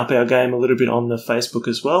picking up our game a little bit on the Facebook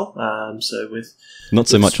as well. Not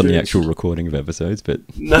so much on the actual recording of episodes, but...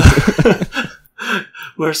 No.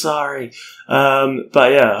 We're sorry.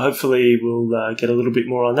 But yeah, hopefully we'll get a little bit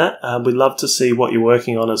more on that. We'd love to see what you're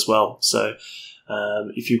working on as well. So...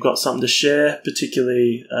 if you've got something to share,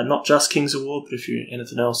 particularly not just Kings of War, but if you're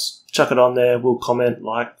anything else, chuck it on there. We'll comment,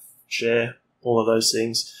 like, share, all of those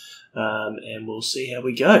things, and we'll see how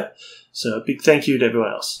we go. So a big thank you to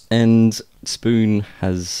everyone else. And Spoon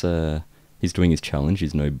has, he's doing his challenge,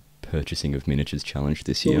 his no purchasing of miniatures challenge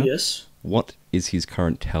this year. Oh, yes. What is his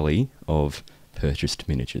current tally of purchased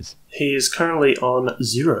miniatures? He is currently on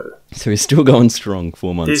 0. So he's still going strong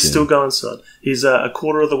 4 months in. He's still going strong. He's a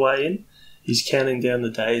quarter of the way in. He's counting down the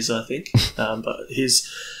days, I think. But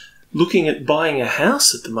he's looking at buying a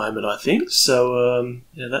house at the moment, I think. So,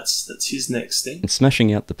 that's his next thing. And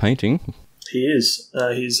smashing out the painting. He is.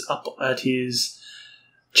 He's up at his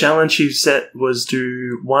challenge he set was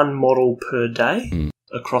do 1 model per day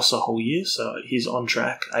across a whole year. So he's on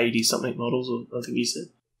track, 80-something models, I think he said.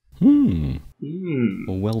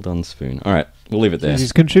 Well done, Spoon. All right, we'll leave it there.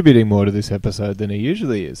 He's contributing more to this episode than he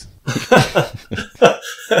usually is.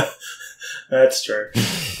 That's true.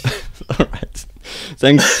 All right.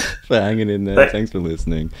 Thanks for hanging in there. Thanks for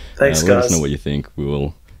listening. Thanks, guys. Let us know what you think. We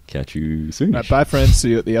will catch you soon. Right, bye, friends. See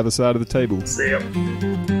you at the other side of the table. See ya.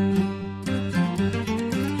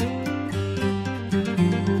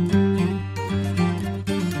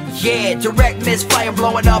 Yeah, direct misfire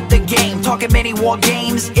blowing up the game. Talking many war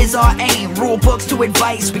games is our aim. Rule books to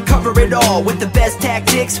advice, we cover it all. With the best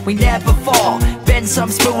tactics, we never fall.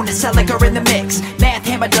 Bensome, Spoon, and Sellick are in the mix. Math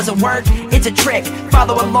hammer doesn't work, it's a trick.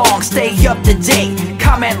 Follow along, stay up to date.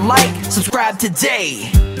 Comment, like, subscribe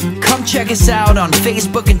today. Come check us out on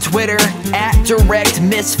Facebook and Twitter at Direct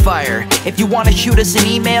Misfire. If you want to shoot us an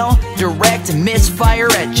email,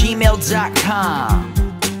 directmisfire@gmail.com.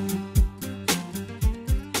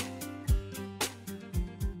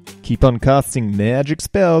 Keep on casting magic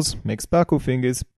spells. Make sparkle fingers.